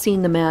who had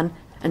seen the man,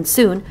 and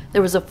soon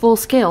there was a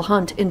full-scale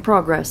hunt in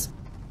progress.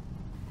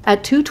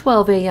 At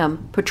 2:12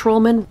 a.m.,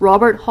 patrolman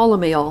Robert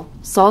Holomayall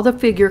saw the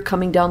figure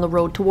coming down the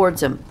road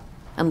towards him,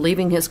 and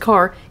leaving his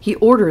car, he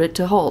ordered it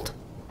to halt.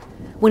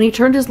 When he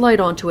turned his light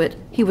onto it,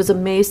 he was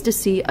amazed to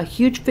see a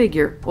huge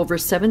figure over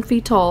 7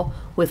 feet tall,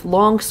 with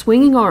long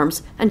swinging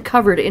arms and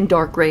covered in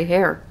dark gray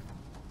hair.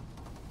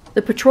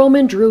 The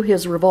patrolman drew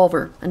his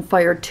revolver and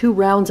fired 2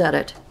 rounds at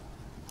it.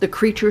 The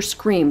creature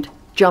screamed,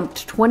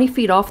 jumped 20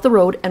 feet off the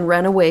road, and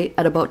ran away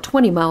at about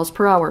 20 miles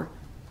per hour.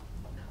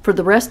 For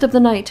the rest of the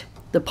night,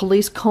 the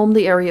police combed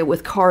the area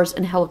with cars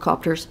and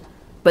helicopters,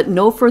 but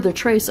no further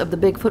trace of the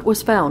Bigfoot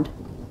was found.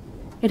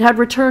 It had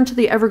returned to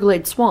the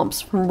Everglades swamps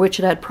from which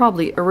it had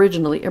probably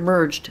originally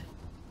emerged.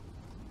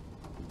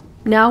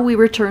 Now we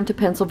return to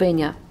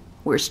Pennsylvania,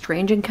 where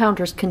strange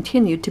encounters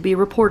continued to be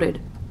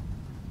reported.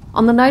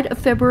 On the night of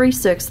February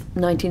 6,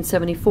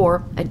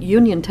 1974, at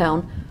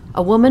Uniontown,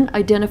 a woman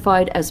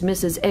identified as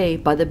Mrs. A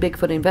by the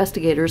Bigfoot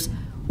investigators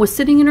was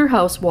sitting in her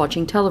house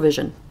watching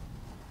television.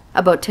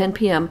 About 10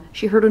 p.m.,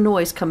 she heard a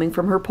noise coming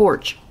from her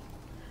porch.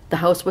 The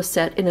house was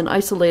set in an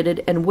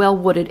isolated and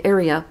well-wooded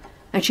area,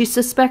 and she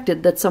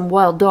suspected that some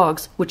wild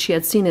dogs, which she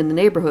had seen in the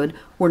neighborhood,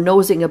 were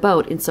nosing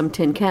about in some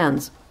tin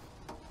cans.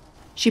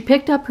 She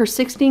picked up her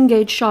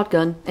 16-gauge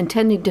shotgun,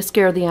 intending to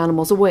scare the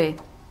animals away.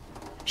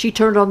 She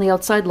turned on the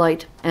outside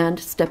light and,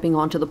 stepping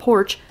onto the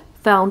porch,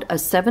 found a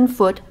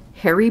 7-foot,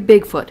 hairy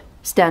Bigfoot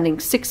standing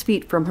 6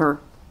 feet from her.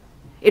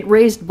 It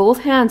raised both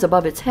hands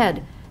above its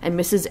head, and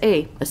Mrs.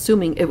 A,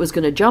 assuming it was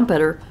going to jump at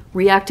her,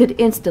 reacted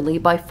instantly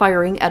by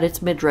firing at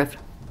its midriff.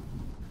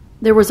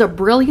 There was a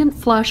brilliant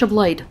flash of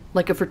light,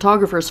 like a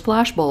photographer's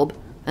flashbulb,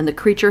 and the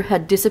creature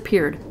had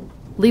disappeared,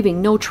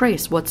 leaving no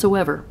trace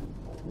whatsoever.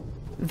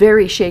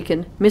 Very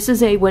shaken,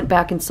 Mrs. A went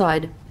back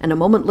inside, and a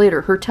moment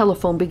later her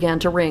telephone began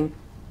to ring.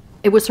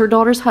 It was her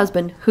daughter's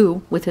husband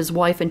who, with his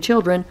wife and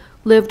children,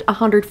 lived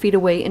 100 feet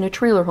away in a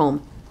trailer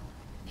home.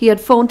 He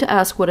had phoned to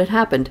ask what had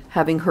happened,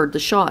 having heard the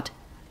shot.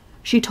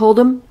 She told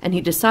him, and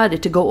he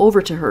decided to go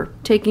over to her,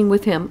 taking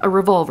with him a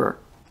revolver.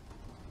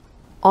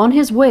 On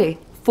his way,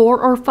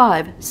 4 or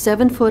 5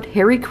 7-foot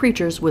hairy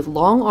creatures with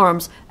long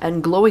arms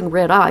and glowing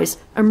red eyes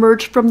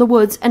emerged from the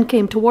woods and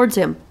came towards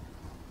him.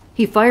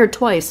 He fired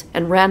twice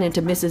and ran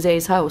into Mrs.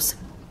 A's house.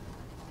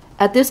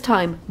 At this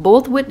time,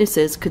 both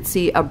witnesses could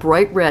see a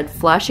bright red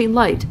flashing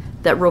light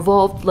that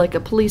revolved like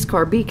a police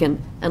car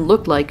beacon and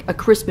looked like a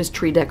Christmas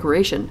tree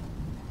decoration.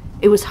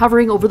 It was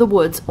hovering over the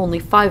woods only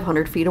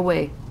 500 feet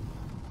away.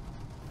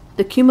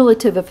 The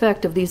cumulative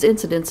effect of these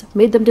incidents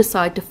made them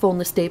decide to phone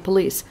the state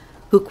police,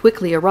 who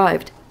quickly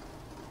arrived.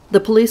 The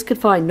police could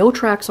find no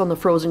tracks on the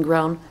frozen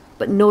ground,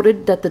 but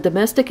noted that the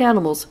domestic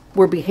animals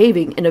were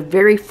behaving in a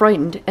very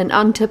frightened and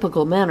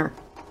untypical manner.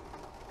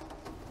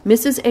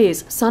 Mrs.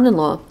 A's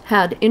son-in-law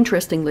had,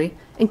 interestingly,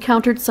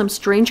 encountered some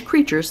strange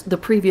creatures the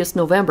previous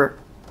November.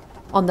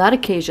 On that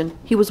occasion,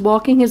 he was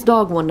walking his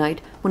dog one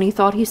night when he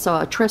thought he saw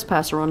a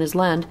trespasser on his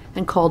land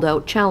and called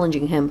out,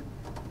 challenging him.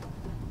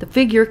 The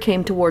figure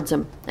came towards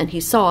him, and he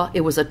saw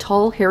it was a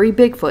tall, hairy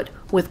Bigfoot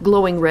with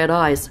glowing red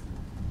eyes.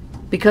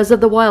 Because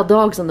of the wild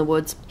dogs in the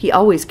woods, he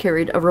always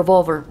carried a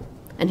revolver,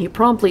 and he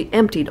promptly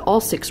emptied all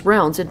 6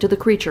 rounds into the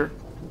creature.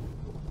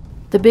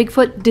 The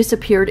Bigfoot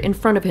disappeared in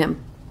front of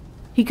him.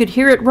 He could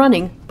hear it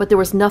running, but there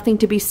was nothing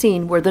to be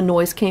seen where the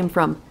noise came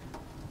from.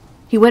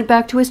 He went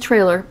back to his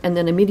trailer and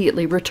then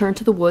immediately returned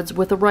to the woods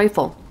with a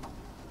rifle.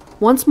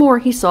 Once more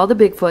he saw the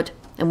Bigfoot,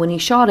 and when he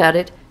shot at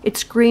it, it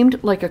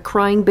screamed like a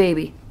crying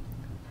baby.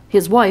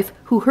 His wife,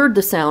 who heard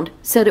the sound,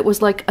 said it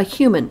was like a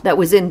human that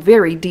was in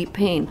very deep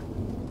pain.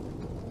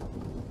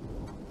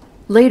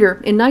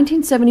 Later, in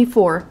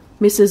 1974,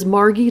 Mrs.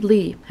 Margie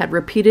Lee had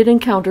repeated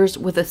encounters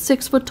with a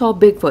 6-foot-tall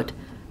Bigfoot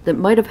that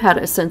might have had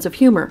a sense of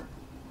humor.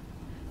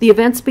 The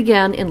events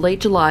began in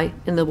late July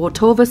in the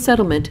Watova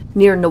settlement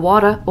near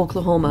Nowata,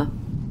 Oklahoma.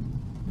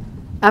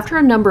 After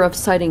a number of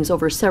sightings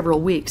over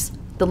several weeks,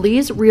 the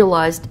Lees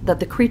realized that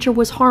the creature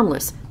was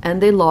harmless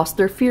and they lost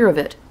their fear of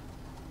it.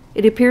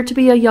 It appeared to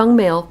be a young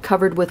male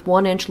covered with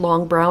 1-inch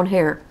long brown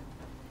hair.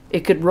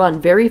 It could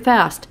run very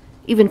fast,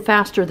 even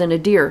faster than a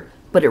deer,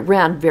 but it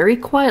ran very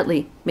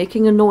quietly,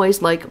 making a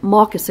noise like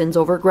moccasins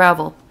over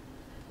gravel.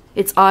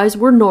 Its eyes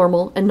were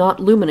normal and not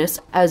luminous,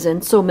 as in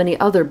so many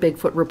other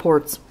Bigfoot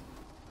reports.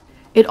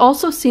 It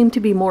also seemed to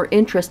be more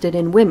interested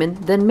in women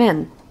than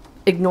men,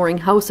 ignoring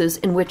houses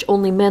in which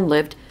only men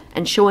lived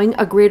and showing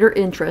a greater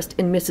interest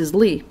in Mrs.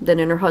 Lee than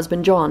in her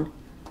husband John.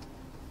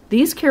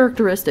 These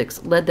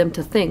characteristics led them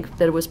to think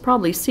that it was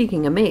probably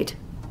seeking a mate.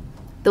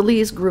 The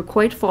Lees grew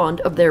quite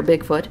fond of their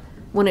Bigfoot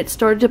when it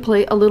started to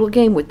play a little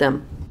game with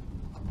them.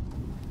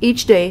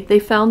 Each day they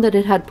found that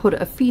it had put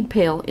a feed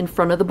pail in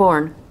front of the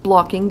barn,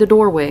 blocking the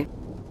doorway.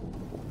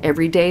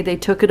 Every day they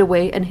took it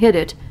away and hid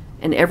it,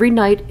 and every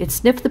night it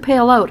sniffed the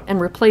pail out and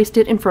replaced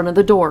it in front of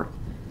the door.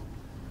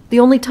 The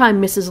only time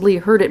Mrs. Lee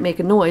heard it make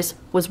a noise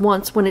was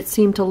once when it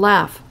seemed to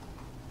laugh.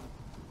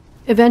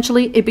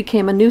 Eventually it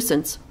became a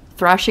nuisance,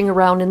 thrashing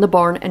around in the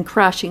barn and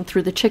crashing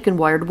through the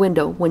chicken-wired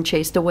window when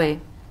chased away.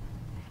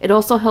 It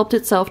also helped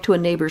itself to a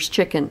neighbor's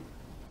chicken.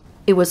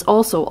 It was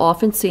also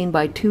often seen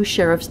by two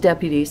sheriff's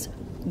deputies,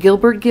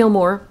 Gilbert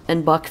Gilmore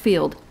and Buck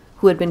Field,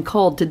 who had been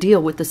called to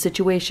deal with the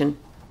situation.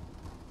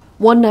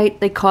 One night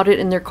they caught it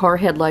in their car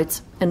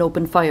headlights and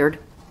opened fire.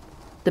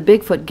 The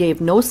Bigfoot gave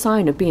no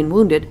sign of being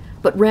wounded,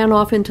 but ran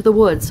off into the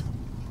woods.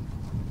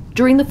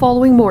 During the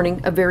following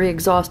morning, a very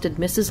exhausted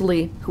Mrs.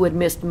 Lee, who had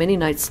missed many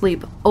nights'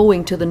 sleep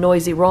owing to the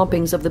noisy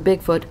rompings of the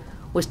Bigfoot,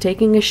 was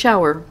taking a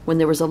shower when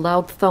there was a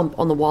loud thump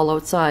on the wall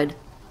outside.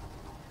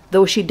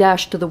 Though she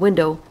dashed to the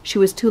window, she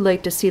was too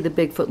late to see the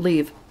Bigfoot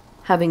leave,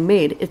 having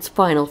made its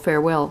final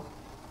farewell.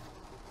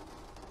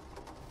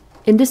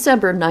 In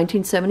December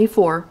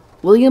 1974,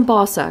 William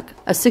Bosack,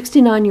 a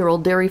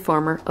 69-year-old dairy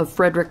farmer of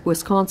Frederick,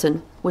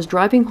 Wisconsin, was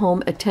driving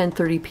home at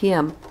 10:30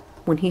 p.m.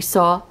 when he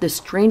saw the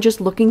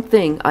strangest-looking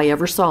thing I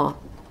ever saw.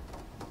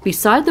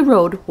 Beside the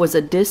road was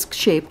a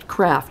disc-shaped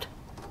craft,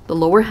 the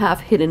lower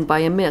half hidden by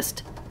a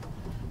mist.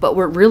 But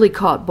what really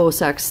caught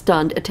Bosack's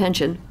stunned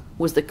attention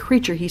was the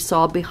creature he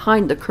saw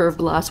behind the curved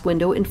glass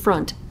window in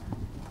front.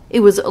 It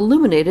was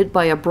illuminated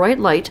by a bright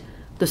light,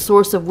 the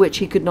source of which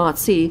he could not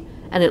see,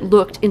 and it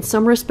looked, in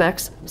some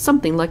respects,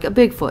 something like a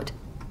Bigfoot.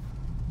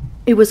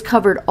 It was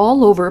covered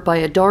all over by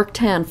a dark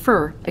tan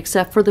fur,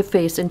 except for the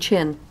face and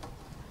chin.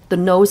 The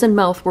nose and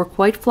mouth were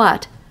quite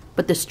flat,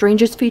 but the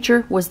strangest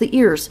feature was the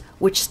ears,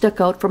 which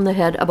stuck out from the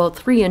head about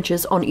 3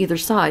 inches on either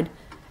side,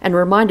 and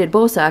reminded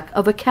Bosack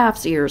of a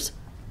calf's ears.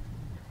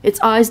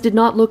 Its eyes did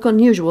not look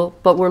unusual,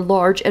 but were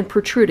large and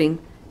protruding,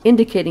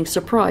 indicating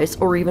surprise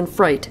or even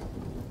fright.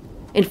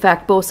 In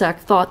fact, Bosack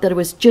thought that it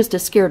was just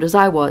as scared as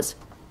I was.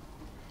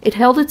 It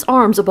held its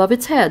arms above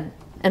its head,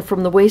 and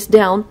from the waist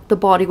down, the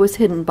body was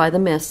hidden by the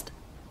mist.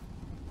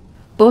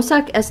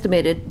 Bosack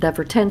estimated that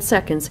for 10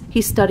 seconds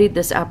he studied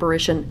this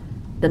apparition,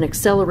 then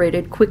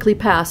accelerated quickly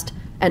past,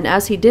 and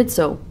as he did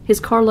so, his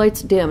car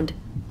lights dimmed.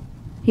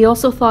 He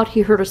also thought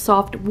he heard a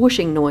soft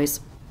whooshing noise.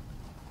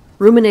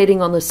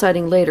 Ruminating on the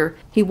sighting later,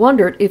 he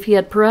wondered if he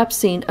had perhaps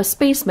seen a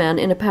spaceman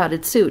in a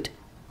padded suit,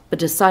 but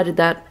decided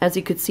that, as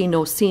he could see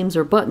no seams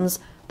or buttons,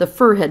 the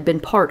fur had been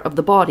part of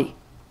the body.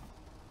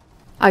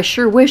 "I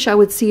sure wish I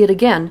would see it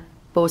again,"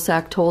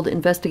 Bosack told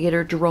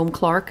investigator Jerome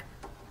Clark.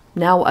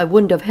 "Now I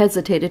wouldn't have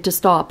hesitated to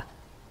stop."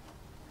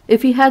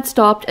 If he had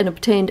stopped and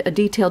obtained a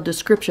detailed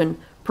description,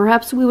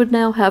 perhaps we would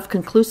now have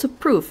conclusive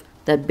proof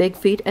that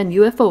Bigfoot and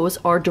UFOs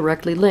are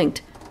directly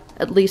linked,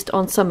 at least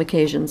on some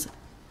occasions.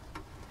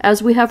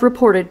 As we have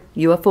reported,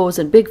 UFOs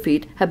and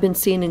Bigfoot have been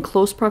seen in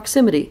close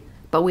proximity,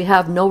 but we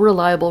have no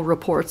reliable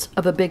reports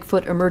of a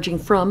Bigfoot emerging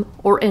from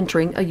or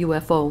entering a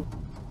UFO.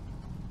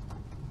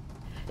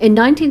 In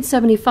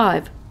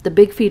 1975, the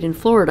Bigfoot in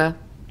Florida,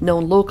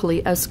 known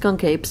locally as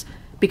skunk apes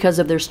because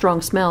of their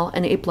strong smell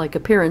and ape-like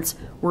appearance,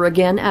 were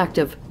again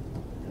active.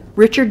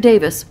 Richard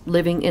Davis,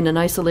 living in an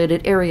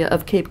isolated area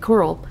of Cape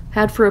Coral,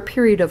 had for a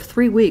period of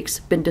 3 weeks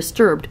been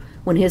disturbed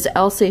when his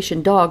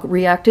Alsatian dog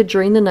reacted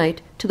during the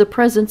night to the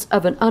presence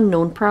of an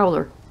unknown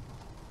prowler.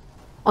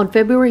 On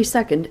February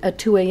 2nd at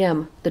 2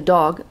 a.m., the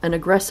dog, an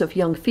aggressive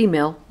young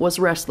female, was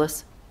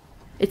restless.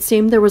 It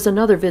seemed there was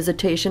another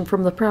visitation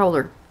from the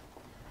prowler.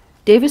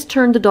 Davis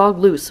turned the dog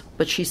loose,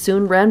 but she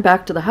soon ran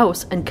back to the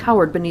house and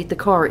cowered beneath the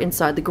car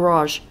inside the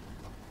garage.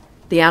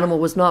 The animal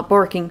was not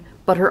barking,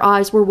 but her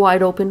eyes were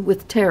wide open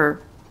with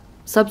terror.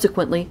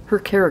 Subsequently, her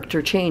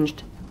character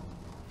changed.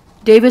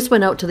 Davis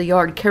went out to the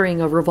yard carrying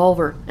a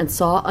revolver and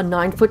saw a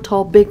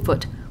 9-foot-tall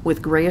Bigfoot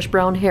with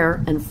grayish-brown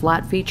hair and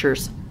flat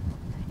features.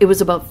 It was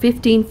about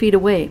 15 feet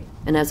away,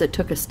 and as it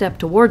took a step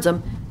towards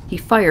him, he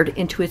fired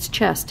into its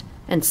chest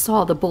and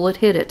saw the bullet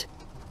hit it.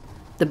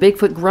 The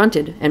Bigfoot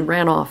grunted and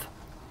ran off.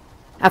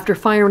 After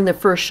firing the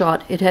first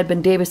shot, it had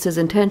been Davis's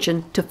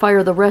intention to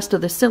fire the rest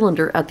of the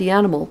cylinder at the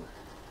animal,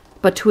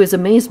 but to his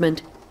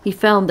amazement, he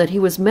found that he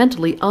was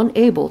mentally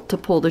unable to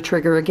pull the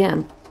trigger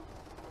again.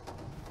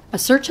 A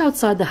search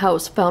outside the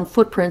house found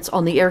footprints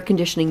on the air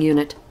conditioning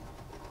unit.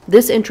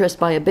 This interest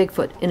by a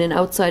Bigfoot in an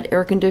outside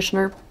air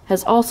conditioner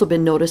has also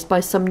been noticed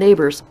by some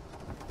neighbors.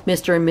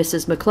 Mr. and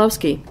Mrs.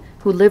 McCloskey,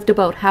 who lived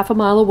about half a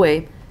mile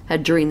away,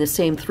 had during the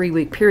same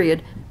 3-week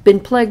period been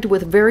plagued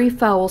with very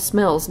foul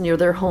smells near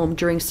their home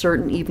during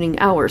certain evening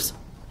hours,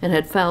 and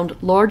had found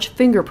large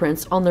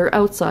fingerprints on their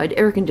outside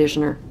air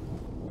conditioner.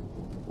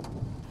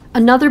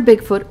 Another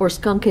Bigfoot or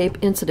skunk ape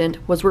incident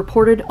was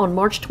reported on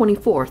March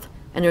 24th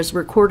and is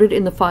recorded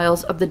in the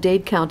files of the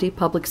Dade County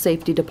Public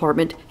Safety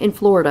Department in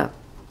Florida.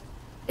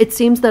 It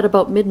seems that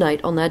about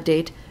midnight on that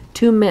date,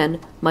 two men,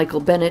 Michael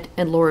Bennett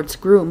and Lawrence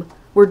Groom,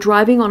 were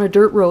driving on a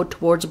dirt road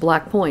towards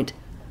Black Point,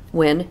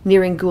 when,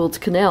 nearing Gould's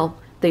Canal,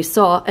 they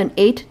saw an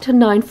 8 to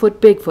 9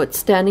 foot Bigfoot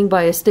standing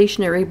by a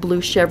stationary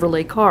blue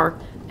Chevrolet car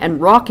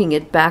and rocking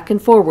it back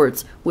and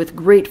forwards with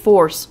great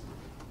force.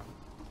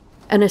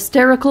 An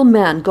hysterical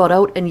man got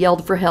out and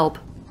yelled for help.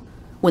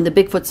 When the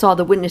Bigfoot saw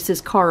the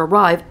witness's car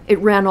arrive, it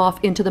ran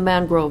off into the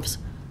mangroves.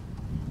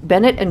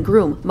 Bennett and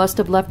Groom must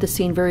have left the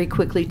scene very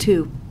quickly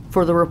too,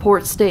 for the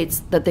report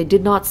states that they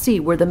did not see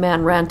where the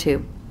man ran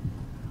to.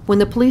 When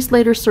the police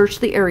later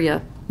searched the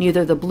area,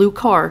 neither the blue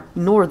car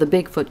nor the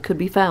Bigfoot could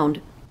be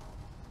found.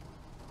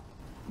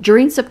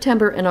 During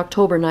September and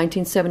October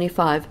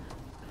 1975,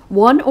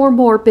 one or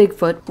more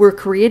Bigfoot were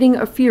creating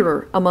a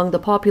furor among the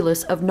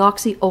populace of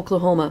Noxie,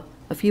 Oklahoma,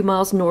 a few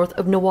miles north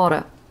of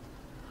Nowata.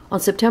 On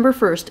September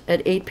 1st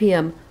at 8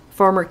 p.m.,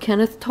 farmer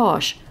Kenneth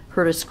Tosh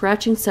heard a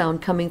scratching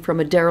sound coming from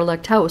a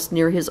derelict house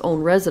near his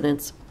own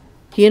residence.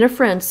 He and a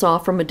friend saw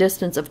from a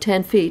distance of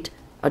 10 feet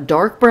a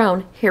dark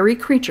brown, hairy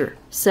creature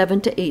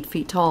 7 to 8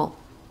 feet tall.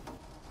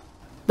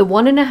 The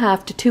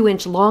 1.5 to 2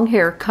 inch long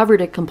hair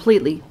covered it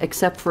completely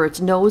except for its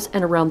nose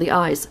and around the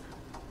eyes.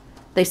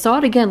 They saw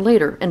it again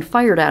later and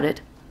fired at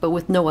it, but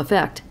with no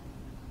effect.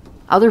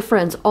 Other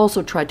friends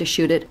also tried to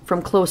shoot it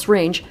from close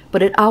range,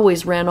 but it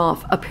always ran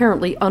off,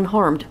 apparently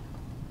unharmed.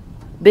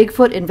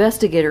 Bigfoot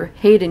investigator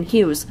Hayden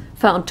Hughes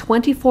found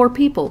 24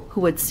 people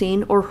who had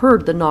seen or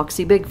heard the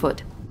Noxie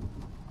Bigfoot.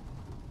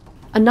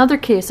 Another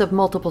case of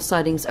multiple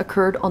sightings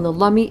occurred on the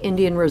Lummi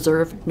Indian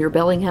Reserve near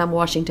Bellingham,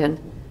 Washington.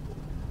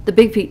 The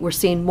Bigfeet were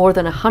seen more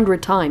than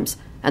 100 times,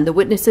 and the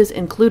witnesses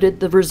included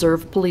the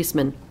reserve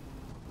policemen.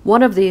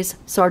 One of these,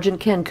 Sergeant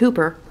Ken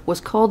Cooper, was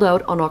called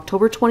out on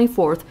October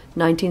 24,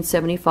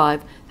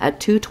 1975 at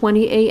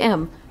 2:20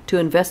 a.m. to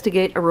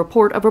investigate a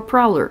report of a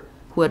prowler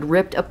who had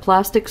ripped a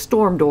plastic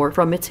storm door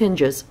from its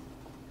hinges.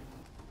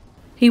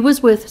 He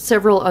was with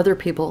several other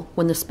people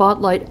when the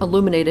spotlight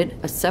illuminated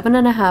a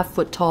 7.5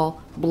 foot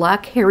tall,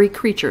 black hairy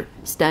creature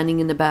standing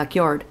in the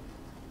backyard.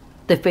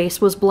 The face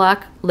was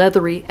black,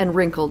 leathery, and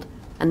wrinkled,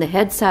 and the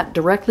head sat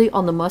directly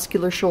on the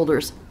muscular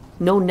shoulders,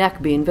 no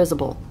neck being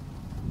visible.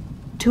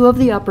 2 of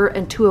the upper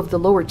and 2 of the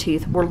lower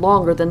teeth were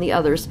longer than the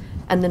others,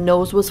 and the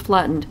nose was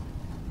flattened.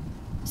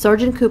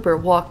 Sergeant Cooper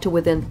walked to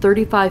within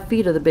 35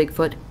 feet of the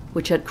Bigfoot,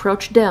 which had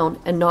crouched down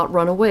and not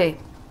run away.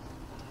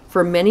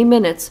 For many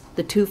minutes,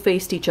 the two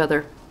faced each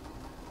other.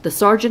 The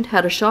sergeant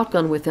had a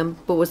shotgun with him,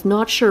 but was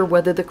not sure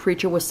whether the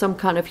creature was some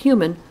kind of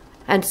human,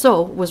 and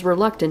so was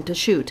reluctant to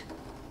shoot.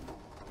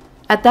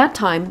 At that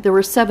time, there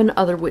were 7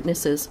 other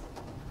witnesses.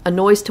 A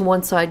noise to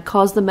one side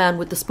caused the man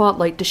with the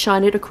spotlight to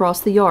shine it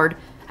across the yard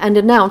and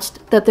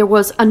announced that there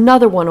was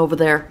another one over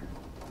there.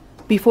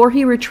 Before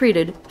he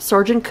retreated,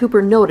 Sergeant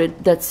Cooper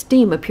noted that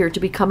steam appeared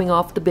to be coming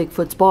off the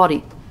Bigfoot's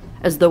body,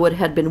 as though it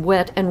had been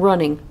wet and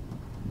running.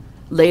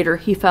 Later,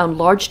 he found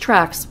large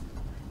tracks.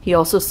 He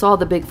also saw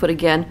the Bigfoot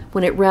again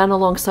when it ran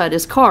alongside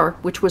his car,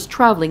 which was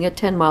traveling at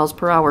 10 miles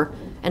per hour,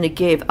 and it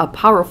gave a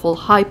powerful,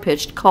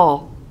 high-pitched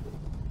call.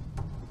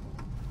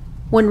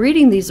 When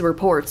reading these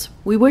reports,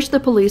 we wish the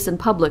police and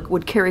public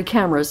would carry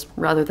cameras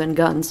rather than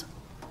guns.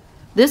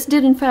 This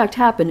did in fact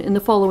happen in the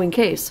following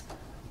case,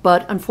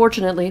 but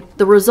unfortunately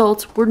the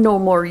results were no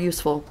more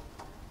useful.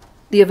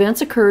 The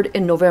events occurred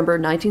in November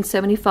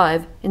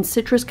 1975 in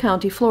Citrus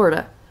County,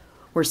 Florida,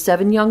 where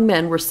 7 young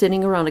men were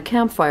sitting around a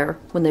campfire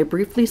when they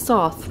briefly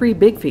saw 3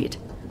 Bigfeet,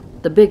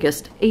 the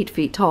biggest 8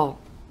 feet tall.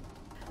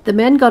 The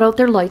men got out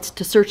their lights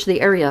to search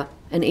the area,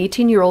 and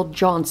 18-year-old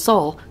John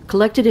Saul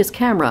collected his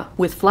camera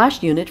with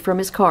flash unit from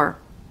his car.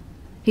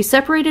 He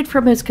separated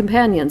from his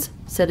companions,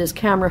 set his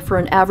camera for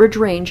an average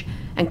range,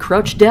 and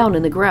crouched down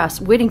in the grass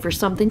waiting for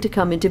something to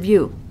come into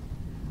view.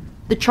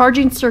 The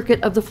charging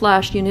circuit of the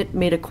flash unit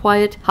made a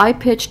quiet,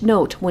 high-pitched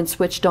note when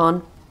switched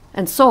on,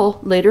 and Saul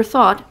later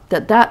thought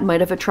that that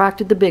might have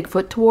attracted the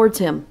Bigfoot towards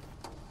him.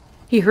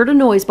 He heard a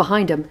noise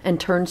behind him and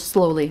turned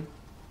slowly.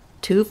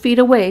 2 feet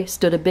away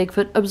stood a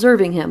Bigfoot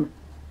observing him.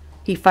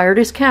 He fired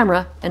his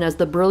camera, and as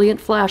the brilliant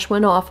flash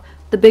went off,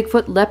 the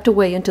Bigfoot leapt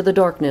away into the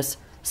darkness,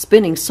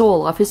 spinning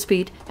Saul off his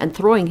feet and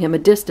throwing him a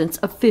distance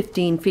of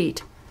 15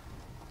 feet.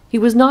 He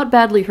was not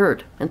badly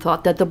hurt and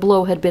thought that the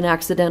blow had been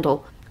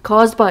accidental,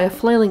 caused by a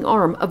flailing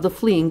arm of the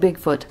fleeing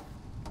Bigfoot.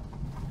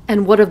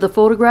 And what of the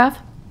photograph?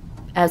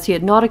 As he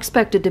had not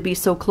expected to be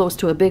so close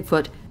to a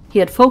Bigfoot, he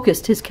had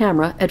focused his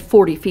camera at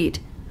 40 feet.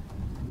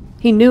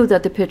 He knew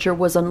that the picture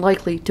was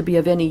unlikely to be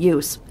of any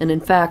use, and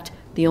in fact,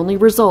 the only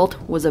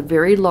result was a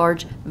very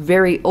large,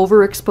 very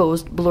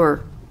overexposed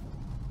blur.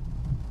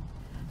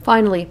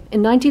 Finally,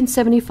 in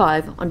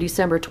 1975, on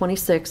December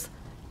 26th,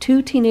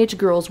 2 teenage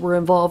girls were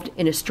involved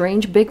in a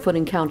strange Bigfoot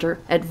encounter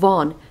at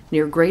Vaughan,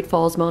 near Great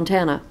Falls,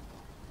 Montana.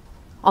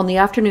 On the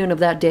afternoon of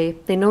that day,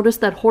 they noticed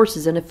that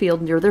horses in a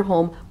field near their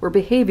home were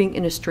behaving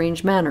in a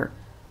strange manner,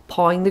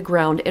 pawing the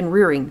ground and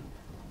rearing.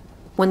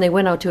 When they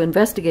went out to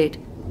investigate,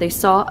 they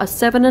saw a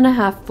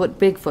 7.5 foot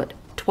Bigfoot,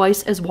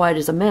 twice as wide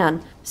as a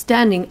man,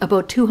 standing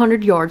about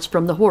 200 yards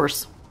from the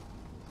horse.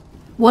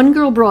 One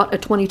girl brought a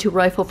 .22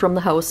 rifle from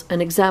the house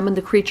and examined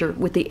the creature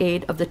with the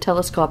aid of the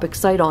telescopic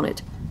sight on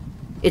it.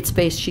 Its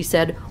face, she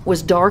said,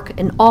 was dark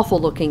and awful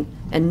looking,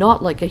 and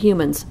not like a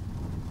human's.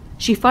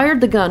 She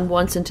fired the gun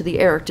once into the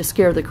air to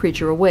scare the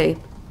creature away,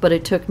 but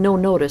it took no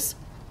notice.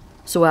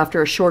 So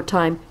after a short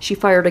time, she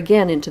fired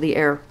again into the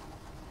air.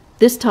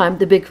 This time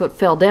the Bigfoot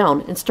fell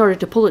down and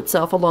started to pull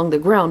itself along the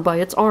ground by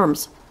its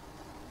arms.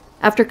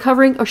 After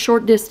covering a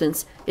short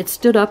distance, it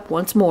stood up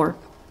once more.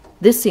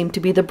 This seemed to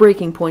be the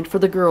breaking point for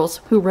the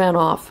girls, who ran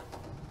off.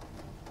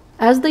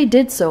 As they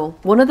did so,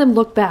 one of them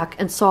looked back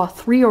and saw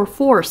 3 or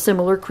 4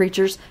 similar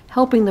creatures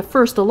helping the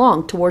first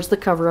along towards the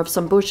cover of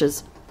some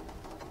bushes.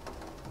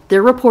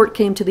 Their report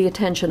came to the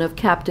attention of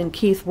Captain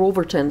Keith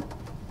Wolverton,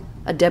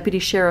 a deputy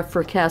sheriff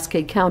for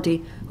Cascade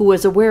County, who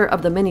was aware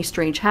of the many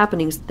strange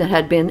happenings that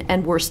had been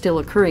and were still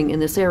occurring in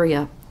this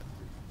area.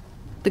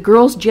 The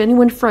girls'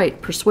 genuine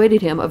fright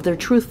persuaded him of their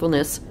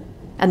truthfulness,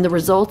 and the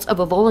results of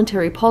a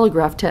voluntary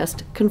polygraph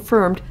test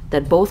confirmed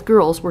that both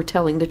girls were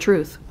telling the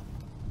truth.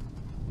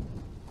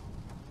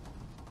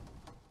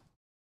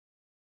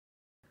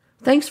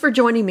 Thanks for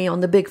joining me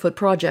on the Bigfoot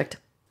Project.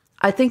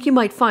 I think you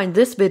might find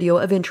this video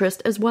of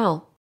interest as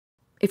well.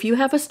 If you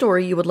have a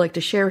story you would like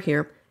to share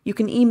here, you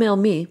can email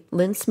me,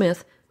 Lynn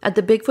Smith, at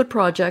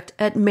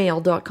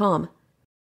thebigfootproject@mail.com.